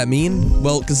what does that mean?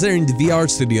 Well, considering the VR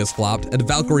studios flopped and the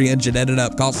Valkyrie engine ended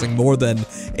up costing more than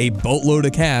a boatload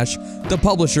of cash, the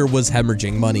publisher was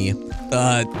hemorrhaging money.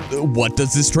 What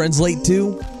does this translate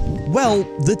to? Well,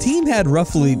 the team had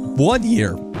roughly 1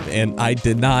 year, and I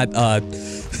did not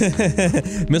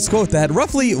misquote that,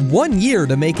 roughly 1 year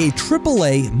to make a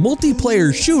AAA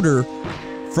multiplayer shooter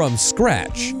from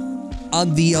scratch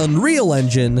on the Unreal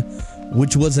Engine,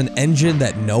 which was an engine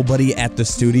that nobody at the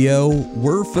studio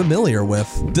were familiar with.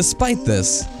 Despite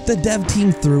this, the dev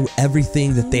team threw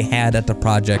everything that they had at the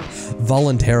project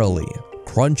voluntarily.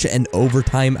 Crunch and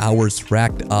overtime hours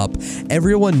racked up.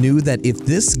 Everyone knew that if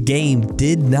this game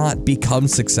did not become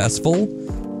successful,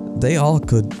 they all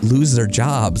could lose their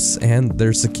jobs and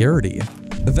their security.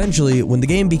 Eventually, when the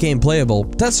game became playable,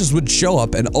 testers would show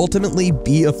up and ultimately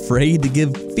be afraid to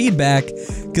give feedback,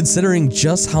 considering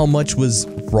just how much was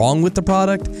wrong with the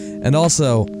product and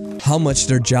also how much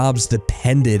their jobs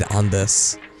depended on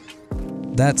this.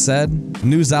 That said,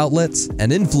 news outlets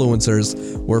and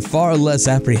influencers were far less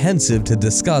apprehensive to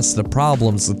discuss the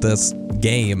problems with this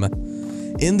game.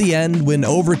 In the end, when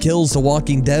Overkill's The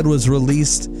Walking Dead was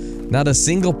released, not a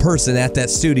single person at that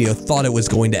studio thought it was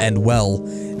going to end well.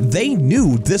 They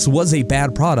knew this was a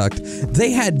bad product.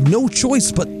 They had no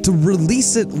choice but to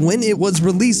release it when it was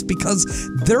released because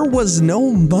there was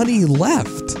no money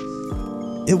left.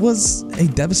 It was a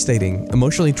devastating,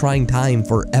 emotionally trying time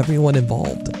for everyone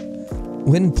involved.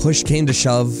 When push came to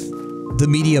shove, the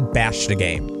media bashed the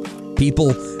game.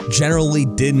 People generally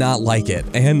did not like it,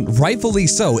 and rightfully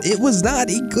so. It was not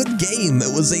a good game.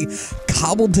 It was a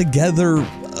cobbled together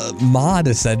mod,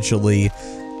 essentially,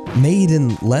 made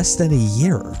in less than a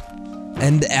year.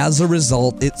 And as a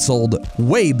result, it sold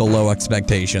way below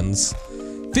expectations.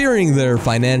 Fearing their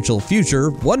financial future,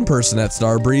 one person at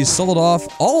Starbreeze sold off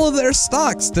all of their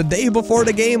stocks the day before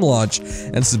the game launch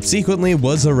and subsequently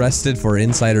was arrested for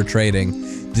insider trading.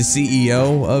 The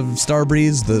CEO of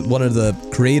Starbreeze, one of the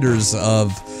creators of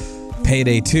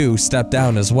Payday 2, stepped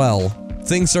down as well.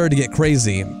 Things started to get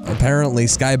crazy. Apparently,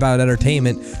 Skybound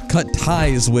Entertainment cut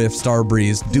ties with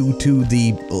Starbreeze due to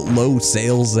the low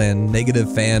sales and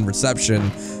negative fan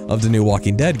reception of the new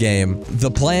Walking Dead game.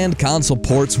 The planned console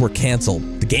ports were canceled,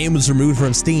 the game was removed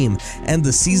from Steam, and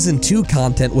the Season 2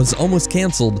 content was almost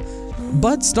canceled.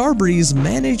 But Starbreeze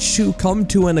managed to come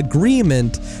to an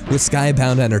agreement with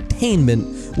Skybound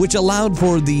Entertainment, which allowed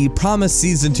for the promised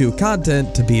Season 2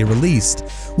 content to be released,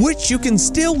 which you can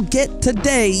still get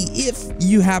today if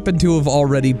you happen to have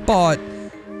already bought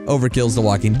Overkill's The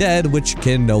Walking Dead, which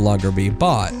can no longer be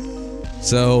bought.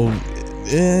 So,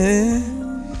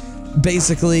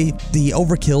 basically, the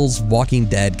Overkill's Walking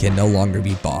Dead can no longer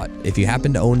be bought. If you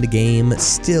happen to own the game,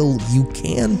 still, you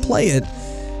can play it,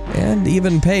 and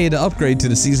even pay to upgrade to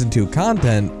the Season 2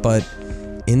 content, but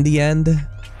in the end,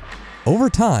 over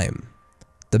time,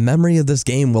 the memory of this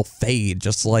game will fade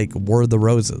just like War of the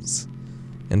Roses,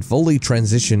 and fully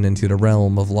transition into the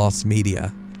realm of lost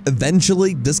media.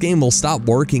 Eventually, this game will stop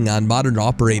working on modern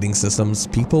operating systems.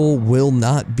 People will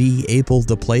not be able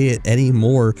to play it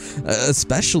anymore,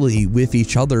 especially with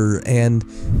each other, and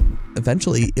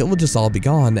eventually it will just all be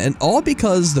gone. And all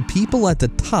because the people at the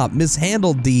top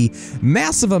mishandled the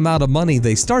massive amount of money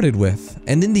they started with.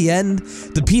 And in the end,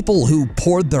 the people who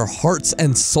poured their hearts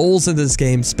and souls into this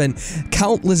game spent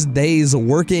countless days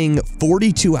working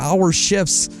 42-hour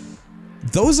shifts.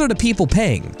 Those are the people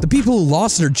paying, the people who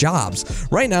lost their jobs.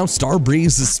 Right now,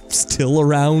 Starbreeze is still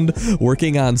around,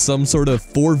 working on some sort of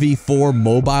 4v4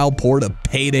 mobile port of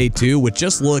Payday 2, which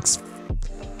just looks,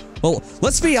 well,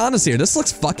 let's be honest here, this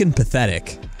looks fucking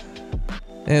pathetic.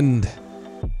 And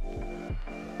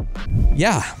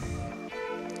yeah,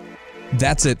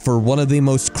 that's it for one of the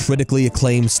most critically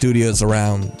acclaimed studios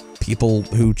around. People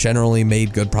who generally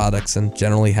made good products and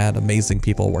generally had amazing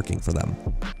people working for them.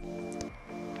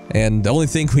 And the only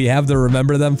thing we have to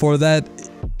remember them for that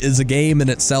is a game in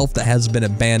itself that has been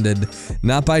abandoned,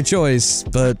 not by choice,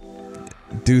 but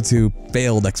due to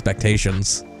failed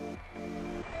expectations.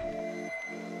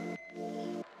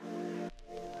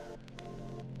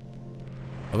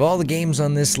 Of all the games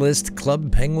on this list,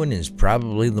 Club Penguin is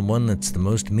probably the one that's the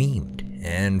most memed.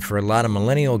 And for a lot of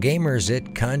millennial gamers,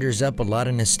 it conjures up a lot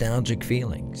of nostalgic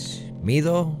feelings. Me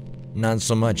though? Not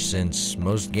so much, since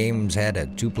most games had a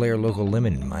 2-player local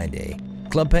limit in my day.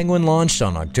 Club Penguin launched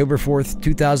on October 4th,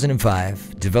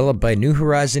 2005, developed by New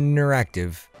Horizon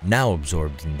Interactive, now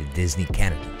absorbed into Disney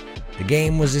Canada. The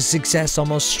game was a success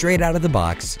almost straight out of the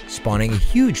box, spawning a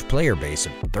huge player base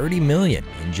of 30 million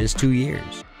in just 2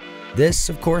 years. This,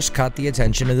 of course, caught the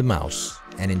attention of the mouse,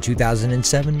 and in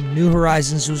 2007, New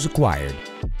Horizons was acquired,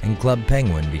 and Club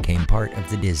Penguin became part of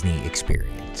the Disney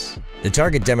experience. The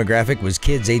target demographic was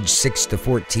kids aged 6 to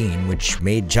 14, which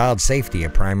made child safety a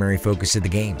primary focus of the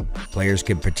game. Players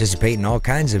could participate in all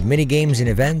kinds of mini-games and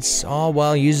events, all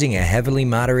while using a heavily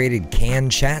moderated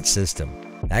canned chat system.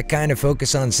 That kind of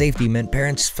focus on safety meant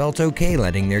parents felt okay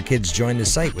letting their kids join the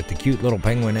site with the cute little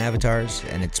penguin avatars,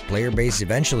 and its player base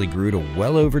eventually grew to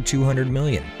well over 200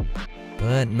 million.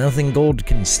 But nothing gold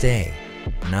can stay,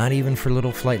 not even for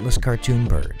little flightless cartoon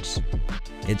birds.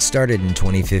 It started in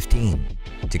 2015.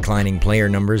 Declining player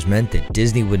numbers meant that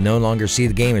Disney would no longer see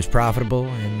the game as profitable,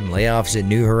 and layoffs at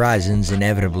New Horizons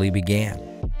inevitably began.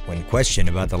 When questioned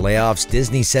about the layoffs,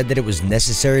 Disney said that it was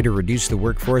necessary to reduce the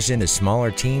workforce into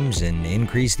smaller teams and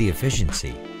increase the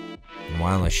efficiency. And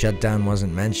while a shutdown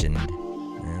wasn't mentioned,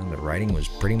 the writing was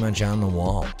pretty much on the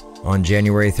wall. On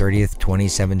January 30th,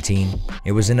 2017,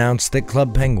 it was announced that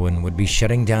Club Penguin would be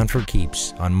shutting down for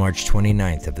keeps on March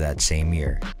 29th of that same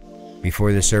year.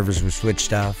 Before the servers were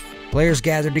switched off, players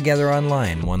gathered together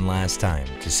online one last time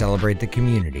to celebrate the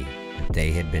community that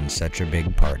they had been such a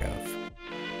big part of.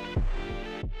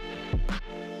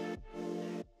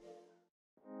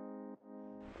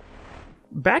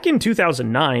 Back in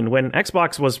 2009, when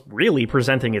Xbox was really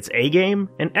presenting its A-game,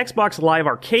 an Xbox Live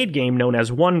Arcade game known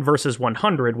as 1 vs.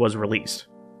 100 was released.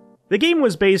 The game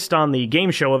was based on the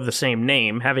game show of the same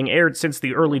name, having aired since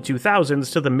the early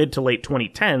 2000s to the mid to late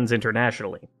 2010s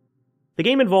internationally. The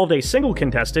game involved a single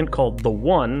contestant called The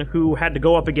One, who had to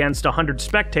go up against 100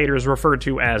 spectators referred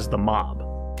to as the Mob.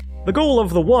 The goal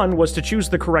of The One was to choose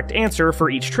the correct answer for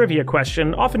each trivia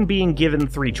question, often being given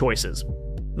 3 choices.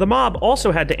 The Mob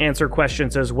also had to answer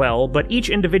questions as well, but each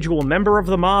individual member of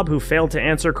the Mob who failed to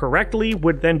answer correctly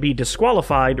would then be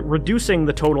disqualified, reducing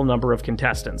the total number of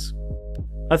contestants.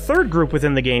 A third group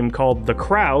within the game, called the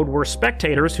Crowd, were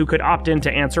spectators who could opt in to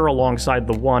answer alongside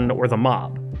the One or the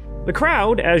Mob. The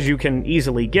Crowd, as you can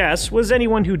easily guess, was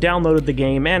anyone who downloaded the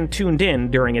game and tuned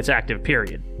in during its active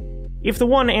period. If the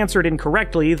One answered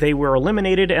incorrectly, they were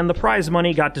eliminated and the prize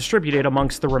money got distributed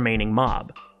amongst the remaining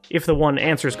mob. If the One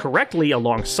answers correctly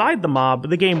alongside the mob,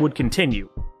 the game would continue.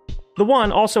 The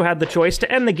One also had the choice to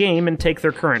end the game and take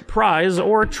their current prize,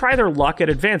 or try their luck at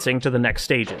advancing to the next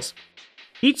stages.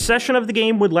 Each session of the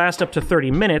game would last up to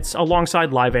 30 minutes,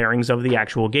 alongside live airings of the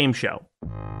actual game show.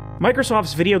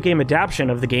 Microsoft's video game adaptation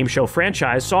of the game show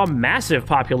franchise saw massive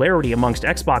popularity amongst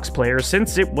Xbox players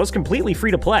since it was completely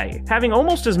free to play, having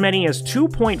almost as many as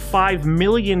 2.5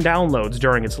 million downloads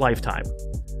during its lifetime.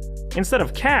 Instead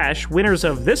of cash, winners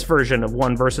of this version of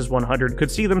 1 vs 100 could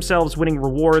see themselves winning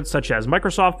rewards such as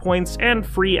Microsoft points and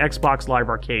free Xbox Live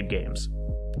Arcade games.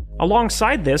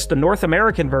 Alongside this, the North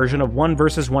American version of 1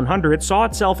 vs 100 saw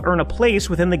itself earn a place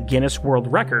within the Guinness World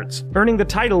Records, earning the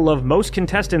title of most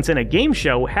contestants in a game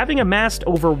show, having amassed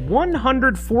over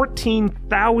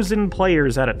 114,000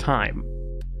 players at a time.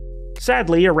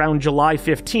 Sadly, around July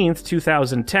 15,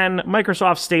 2010,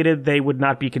 Microsoft stated they would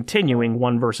not be continuing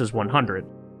 1 vs 100.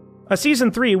 A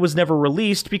Season 3 was never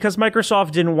released because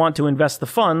Microsoft didn't want to invest the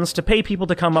funds to pay people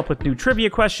to come up with new trivia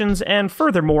questions and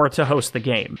furthermore to host the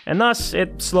game, and thus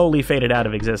it slowly faded out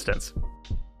of existence.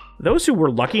 Those who were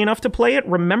lucky enough to play it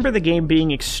remember the game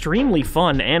being extremely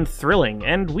fun and thrilling,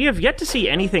 and we have yet to see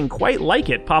anything quite like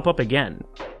it pop up again.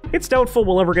 It's doubtful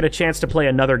we'll ever get a chance to play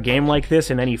another game like this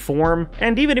in any form,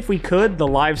 and even if we could, the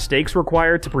live stakes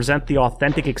required to present the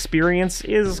authentic experience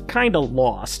is kinda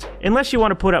lost, unless you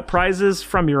want to put up prizes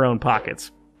from your own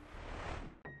pockets.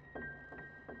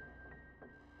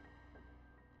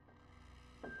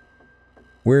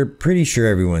 We're pretty sure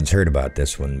everyone's heard about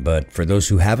this one, but for those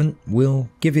who haven't, we'll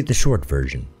give you the short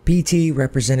version. PT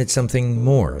represented something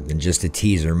more than just a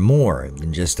teaser, more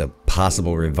than just a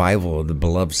possible revival of the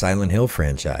beloved Silent Hill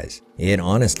franchise. It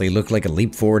honestly looked like a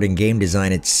leap forward in game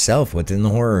design itself within the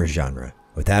horror genre.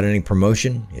 Without any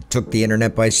promotion, it took the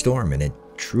internet by storm, and it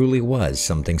truly was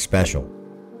something special.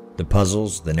 The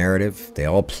puzzles, the narrative, they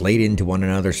all played into one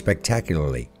another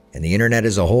spectacularly, and the internet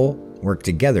as a whole worked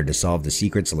together to solve the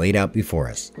secrets laid out before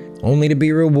us, only to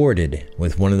be rewarded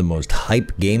with one of the most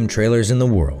hype game trailers in the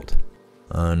world.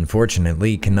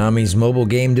 Unfortunately, Konami's mobile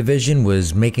game division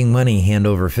was making money hand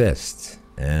over fist,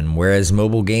 and whereas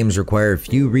mobile games require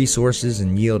few resources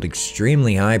and yield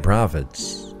extremely high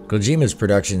profits, Kojima's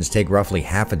productions take roughly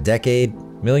half a decade,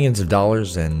 millions of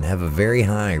dollars, and have a very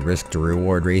high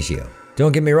risk-to-reward ratio.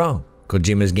 Don't get me wrong,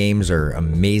 Kojima's games are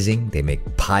amazing, they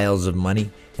make piles of money,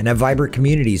 and have vibrant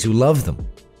communities who love them.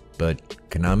 But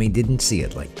Konami didn't see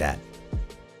it like that.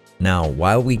 Now,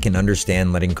 while we can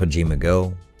understand letting Kojima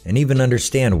go, and even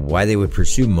understand why they would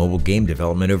pursue mobile game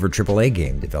development over AAA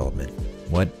game development,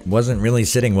 what wasn't really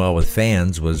sitting well with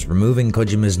fans was removing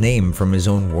Kojima's name from his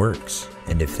own works.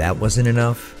 And if that wasn't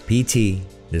enough, PT,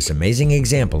 this amazing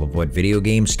example of what video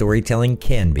game storytelling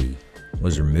can be,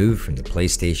 was removed from the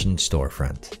PlayStation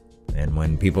storefront. And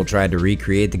when people tried to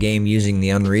recreate the game using the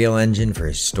Unreal Engine for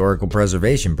historical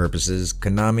preservation purposes,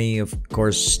 Konami, of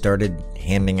course, started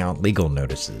handing out legal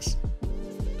notices.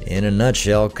 In a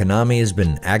nutshell, Konami has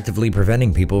been actively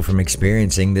preventing people from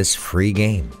experiencing this free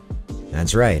game.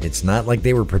 That's right, it's not like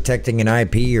they were protecting an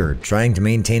IP or trying to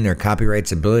maintain their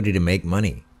copyright's ability to make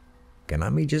money.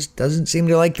 Konami just doesn't seem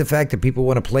to like the fact that people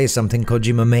want to play something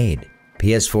Kojima made.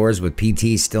 PS4s with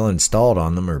PT still installed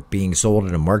on them are being sold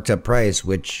at a marked up price,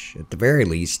 which, at the very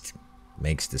least,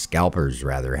 makes the scalpers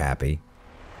rather happy.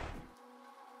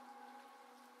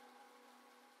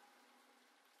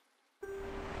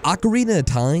 Ocarina of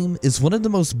Time is one of the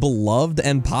most beloved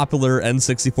and popular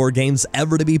N64 games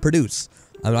ever to be produced.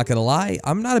 I'm not gonna lie,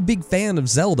 I'm not a big fan of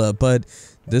Zelda, but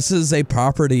this is a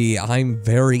property I'm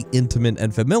very intimate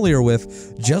and familiar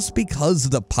with just because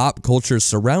of the pop culture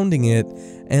surrounding it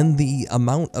and the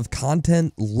amount of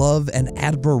content, love, and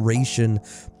admiration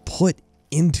put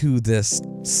into this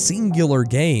singular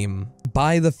game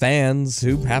by the fans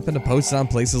who happen to post it on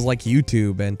places like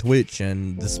YouTube and Twitch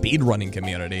and the speedrunning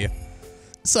community.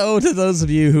 So to those of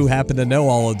you who happen to know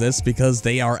all of this because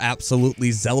they are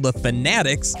absolutely Zelda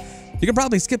fanatics, you can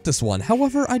probably skip this one.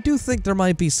 However, I do think there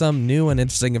might be some new and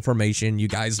interesting information you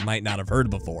guys might not have heard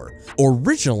before.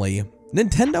 Originally,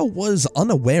 Nintendo was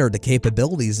unaware of the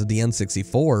capabilities of the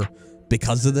N64.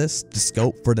 Because of this, the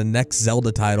scope for the next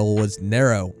Zelda title was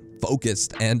narrow,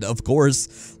 focused, and of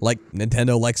course, like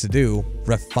Nintendo likes to do,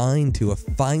 refined to a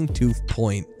fine-tooth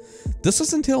point. This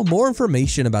was until more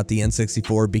information about the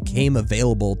N64 became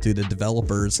available to the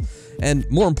developers, and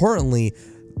more importantly,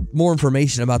 more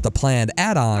information about the planned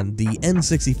add-on, the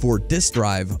N64 disk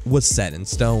drive, was set in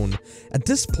stone. At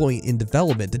this point in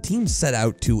development, the team set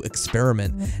out to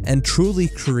experiment and truly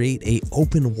create an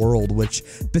open world which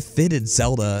befitted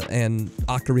Zelda and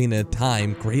Ocarina of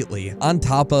Time greatly. On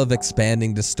top of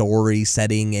expanding the story,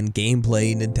 setting, and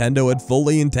gameplay, Nintendo had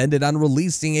fully intended on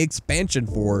releasing an expansion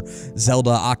for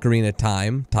Zelda Ocarina of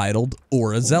Time titled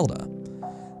Aura Zelda.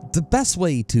 The best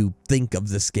way to think of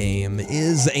this game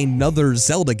is another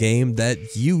Zelda game that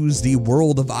used the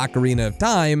world of Ocarina of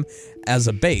Time as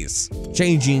a base,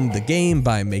 changing the game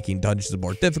by making dungeons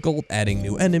more difficult, adding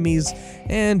new enemies,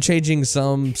 and changing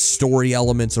some story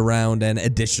elements around and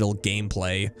additional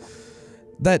gameplay.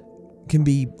 That can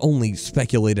be only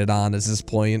speculated on at this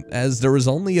point, as there was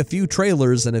only a few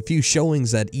trailers and a few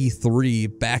showings at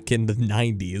E3 back in the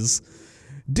 90s.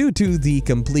 Due to the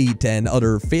complete and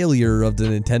utter failure of the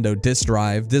Nintendo disk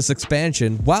drive, this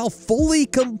expansion, while fully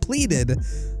completed,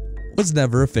 was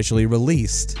never officially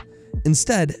released.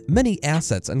 Instead, many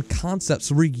assets and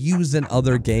concepts were used in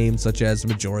other games such as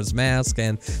Majora's Mask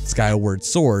and Skyward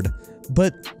Sword,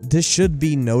 but this should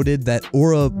be noted that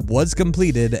Aura was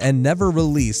completed and never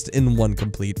released in one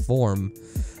complete form.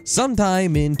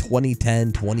 Sometime in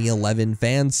 2010-2011,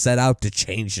 fans set out to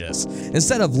change this.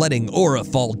 Instead of letting Aura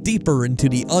fall deeper into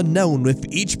the unknown with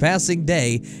each passing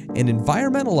day, an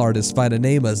environmental artist by the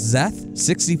name of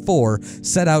Zeth64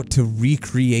 set out to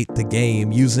recreate the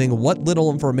game using what little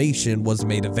information was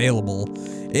made available.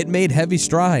 It made heavy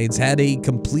strides, had a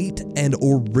complete and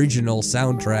original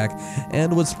soundtrack,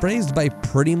 and was praised by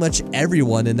pretty much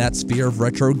everyone in that sphere of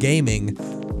retro gaming.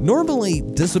 Normally,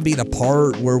 this would be the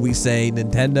part where we say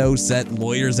Nintendo sent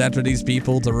lawyers after these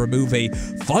people to remove a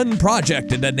fun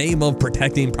project in the name of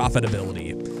protecting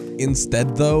profitability.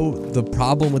 Instead, though, the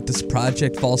problem with this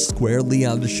project falls squarely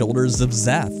on the shoulders of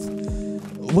Zeth.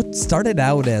 What started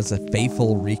out as a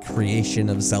faithful recreation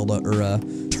of Zelda Ura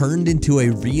turned into a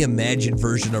reimagined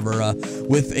version of Ura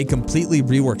with a completely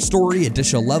reworked story,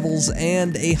 additional levels,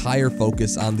 and a higher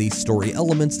focus on the story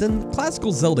elements than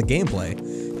classical Zelda gameplay.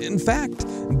 In fact,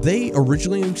 they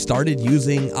originally started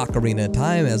using Ocarina of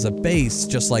Time as a base,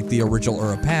 just like the original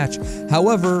Ura patch.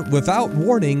 However, without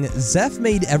warning, Zeth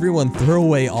made everyone throw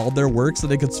away all their work so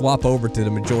they could swap over to the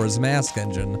Majora's Mask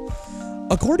engine.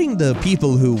 According to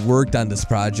people who worked on this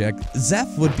project,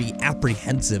 Zeth would be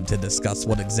apprehensive to discuss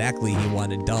what exactly he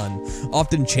wanted done,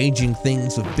 often changing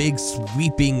things with big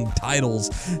sweeping titles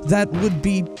that would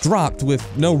be dropped with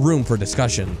no room for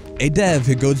discussion. A dev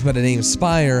who goes by the name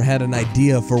Spire had an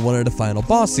idea for one of the final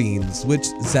boss scenes, which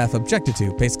Zeth objected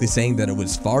to, basically saying that it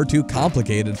was far too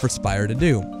complicated for Spire to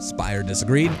do. Spire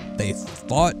disagreed, they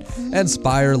fought, and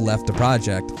Spire left the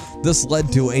project. This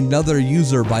led to another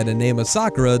user by the name of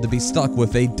Sakura to be stuck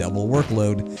with a double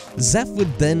workload. Zeth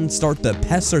would then start to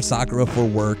pester Sakura for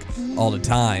work all the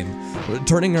time,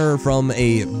 turning her from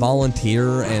a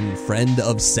volunteer and friend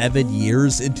of 7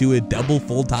 years into a double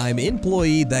full-time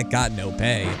employee that got no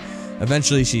pay.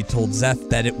 Eventually, she told Zeth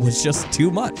that it was just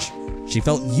too much. She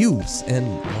felt used and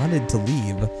wanted to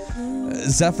leave.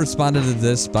 Zeth responded to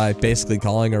this by basically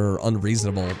calling her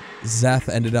unreasonable. Zeth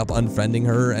ended up unfriending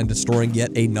her and destroying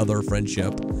yet another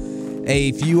friendship.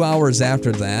 A few hours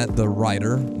after that, the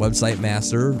writer, website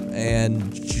master,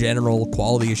 and general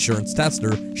quality assurance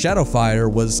tester,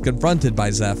 Shadowfire, was confronted by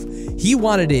Zeth. He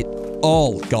wanted it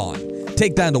all gone.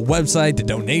 Take down the website, the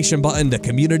donation button, the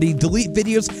community, delete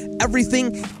videos,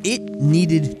 everything. It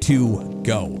needed to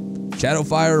go.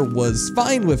 Shadowfire was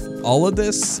fine with all of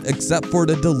this, except for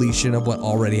the deletion of what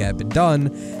already had been done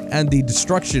and the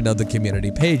destruction of the community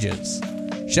pages.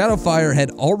 Shadowfire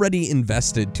had already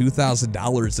invested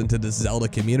 $2,000 into the Zelda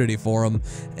community forum,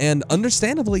 and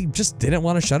understandably just didn't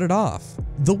want to shut it off.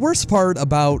 The worst part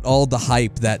about all the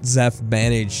hype that Zeth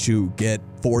managed to get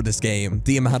for this game,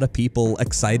 the amount of people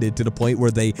excited to the point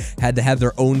where they had to have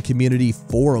their own community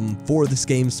forum for this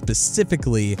game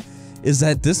specifically, is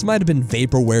that this might have been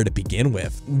vaporware to begin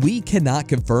with. We cannot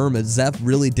confirm if Zeth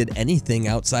really did anything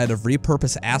outside of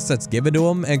repurpose assets given to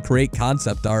him and create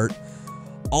concept art.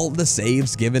 All the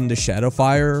saves given to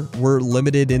Shadowfire were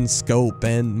limited in scope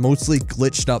and mostly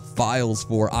glitched up files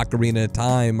for Ocarina of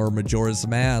Time or Majora's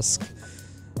Mask.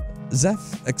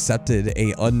 Zeth accepted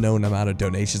an unknown amount of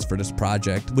donations for this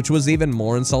project, which was even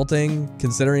more insulting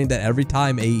considering that every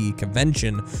time a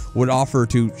convention would offer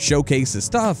to showcase his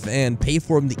stuff and pay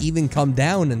for him to even come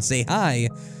down and say hi,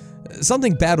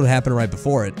 something bad would happen right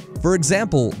before it. For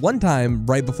example, one time,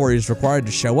 right before he was required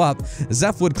to show up,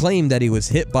 Zeph would claim that he was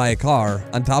hit by a car,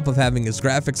 on top of having his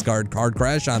graphics card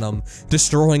crash on him,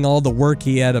 destroying all the work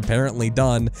he had apparently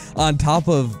done, on top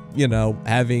of, you know,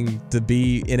 having to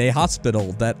be in a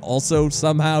hospital that also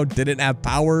somehow didn't have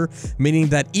power, meaning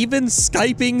that even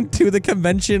Skyping to the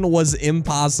convention was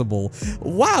impossible.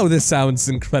 Wow, this sounds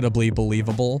incredibly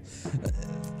believable.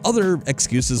 Other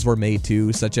excuses were made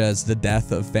too, such as the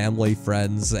death of family,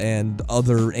 friends, and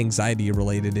other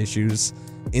anxiety-related issues.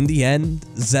 In the end,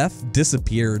 Zeph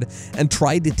disappeared and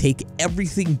tried to take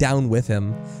everything down with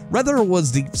him. Whether it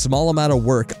was the small amount of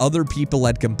work other people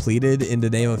had completed in the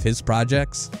name of his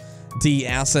projects, the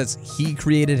assets he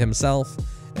created himself,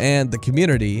 and the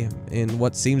community in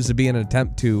what seems to be an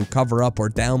attempt to cover up or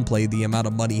downplay the amount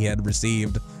of money he had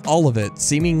received. All of it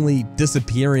seemingly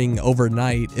disappearing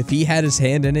overnight. If he had his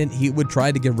hand in it, he would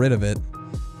try to get rid of it.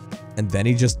 And then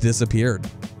he just disappeared.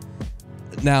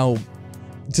 Now,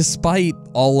 despite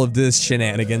all of this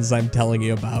shenanigans I'm telling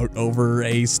you about over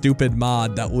a stupid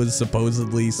mod that was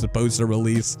supposedly supposed to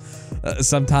release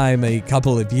sometime a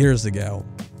couple of years ago,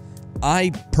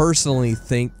 I personally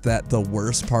think that the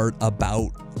worst part about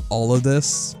all of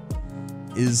this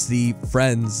is the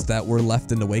friends that were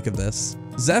left in the wake of this.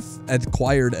 Zeph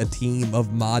acquired a team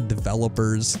of mod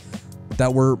developers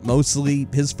that were mostly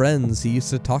his friends he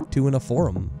used to talk to in a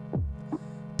forum.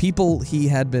 People he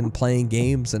had been playing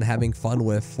games and having fun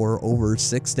with for over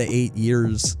 6 to 8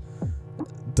 years.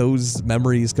 Those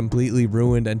memories completely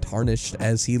ruined and tarnished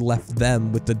as he left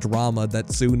them with the drama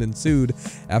that soon ensued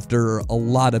after a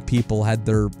lot of people had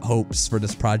their hopes for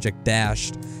this project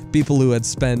dashed. People who had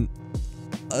spent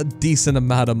a decent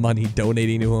amount of money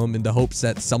donating to him in the hopes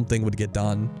that something would get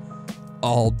done,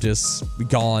 all just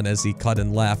gone as he cut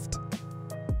and left.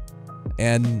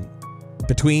 And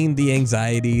between the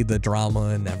anxiety, the drama,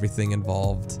 and everything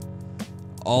involved,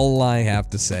 all I have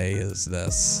to say is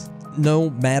this. No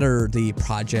matter the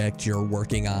project you're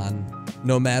working on,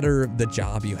 no matter the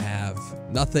job you have,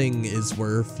 nothing is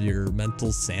worth your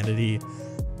mental sanity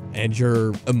and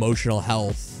your emotional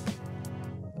health.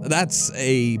 That's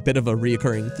a bit of a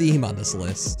reoccurring theme on this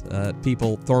list.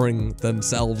 People throwing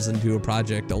themselves into a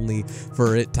project only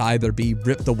for it to either be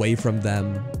ripped away from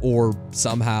them or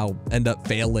somehow end up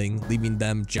failing, leaving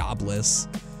them jobless,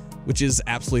 which is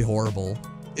absolutely horrible.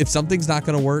 If something's not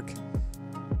going to work,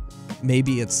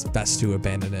 maybe it's best to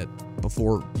abandon it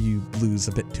before you lose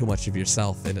a bit too much of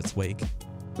yourself in its wake.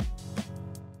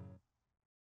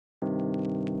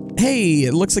 Hey,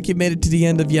 it looks like you made it to the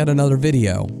end of yet another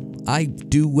video. I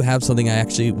do have something I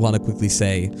actually want to quickly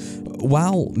say.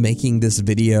 While making this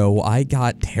video, I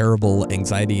got terrible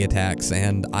anxiety attacks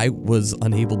and I was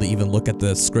unable to even look at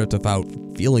the script without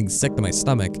feeling sick to my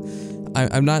stomach.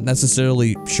 I'm not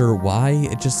necessarily sure why,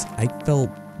 I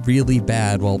felt really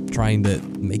bad while trying to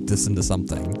make this into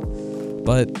something.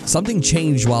 But something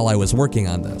changed while I was working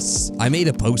on this. I made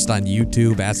a post on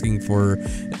YouTube asking for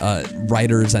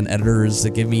writers and editors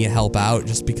to give me help out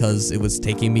just because it was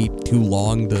taking me too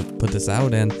long to put this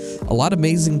out, and a lot of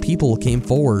amazing people came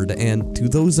forward, and to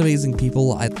those amazing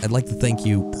people, I'd like to thank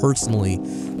you personally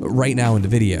right now in the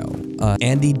video.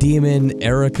 Andy Demon,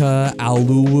 Erica,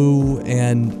 Alulu,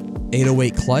 and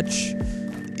 808 Clutch.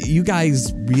 You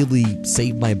guys really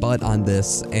saved my butt on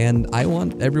this, and I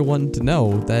want everyone to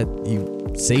know that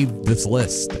you saved this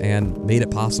list and made it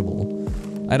possible.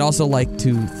 I'd also like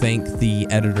to thank the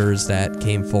editors that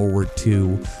came forward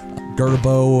too.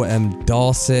 Gerbo, M.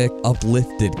 Dawsick,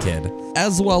 Uplifted Kid,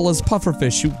 as well as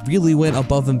Pufferfish, who really went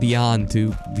above and beyond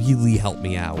to really help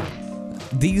me out.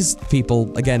 These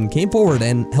people, again, came forward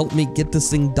and helped me get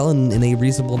this thing done in a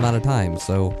reasonable amount of time,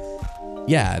 so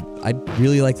yeah, I'd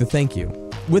really like to thank you.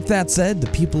 With that said, the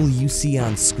people you see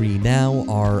on screen now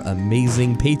are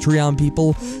amazing Patreon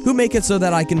people who make it so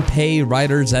that I can pay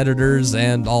writers, editors,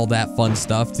 and all that fun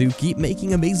stuff to keep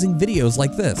making amazing videos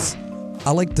like this.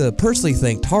 I'd like to personally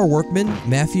thank Tar Workman,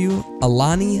 Matthew,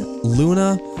 Alani,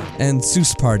 Luna, and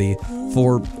Seuss Party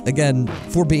for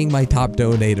being my top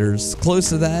donators. Close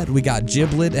to that, we got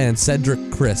Giblet and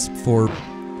Cedric Crisp for,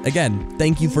 again,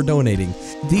 thank you for donating.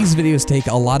 These videos take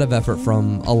a lot of effort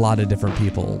from a lot of different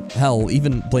people. Hell,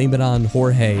 even Blame It On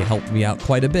Jorge helped me out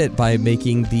quite a bit by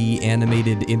making the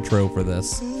animated intro for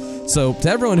this. So, to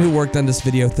everyone who worked on this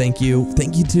video, thank you.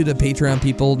 Thank you to the Patreon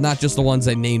people, not just the ones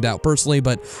I named out personally,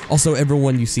 but also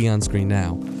everyone you see on screen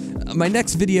now. My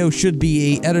next video should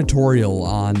be an editorial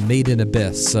on Made in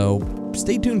Abyss, so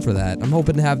stay tuned for that. I'm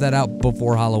hoping to have that out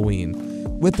before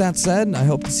Halloween. With that said, I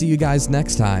hope to see you guys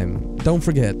next time. Don't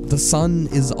forget, the sun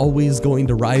is always going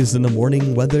to rise in the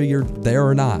morning whether you're there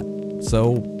or not.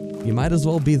 So, you might as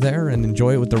well be there and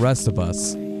enjoy it with the rest of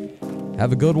us.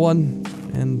 Have a good one,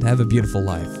 and have a beautiful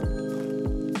life.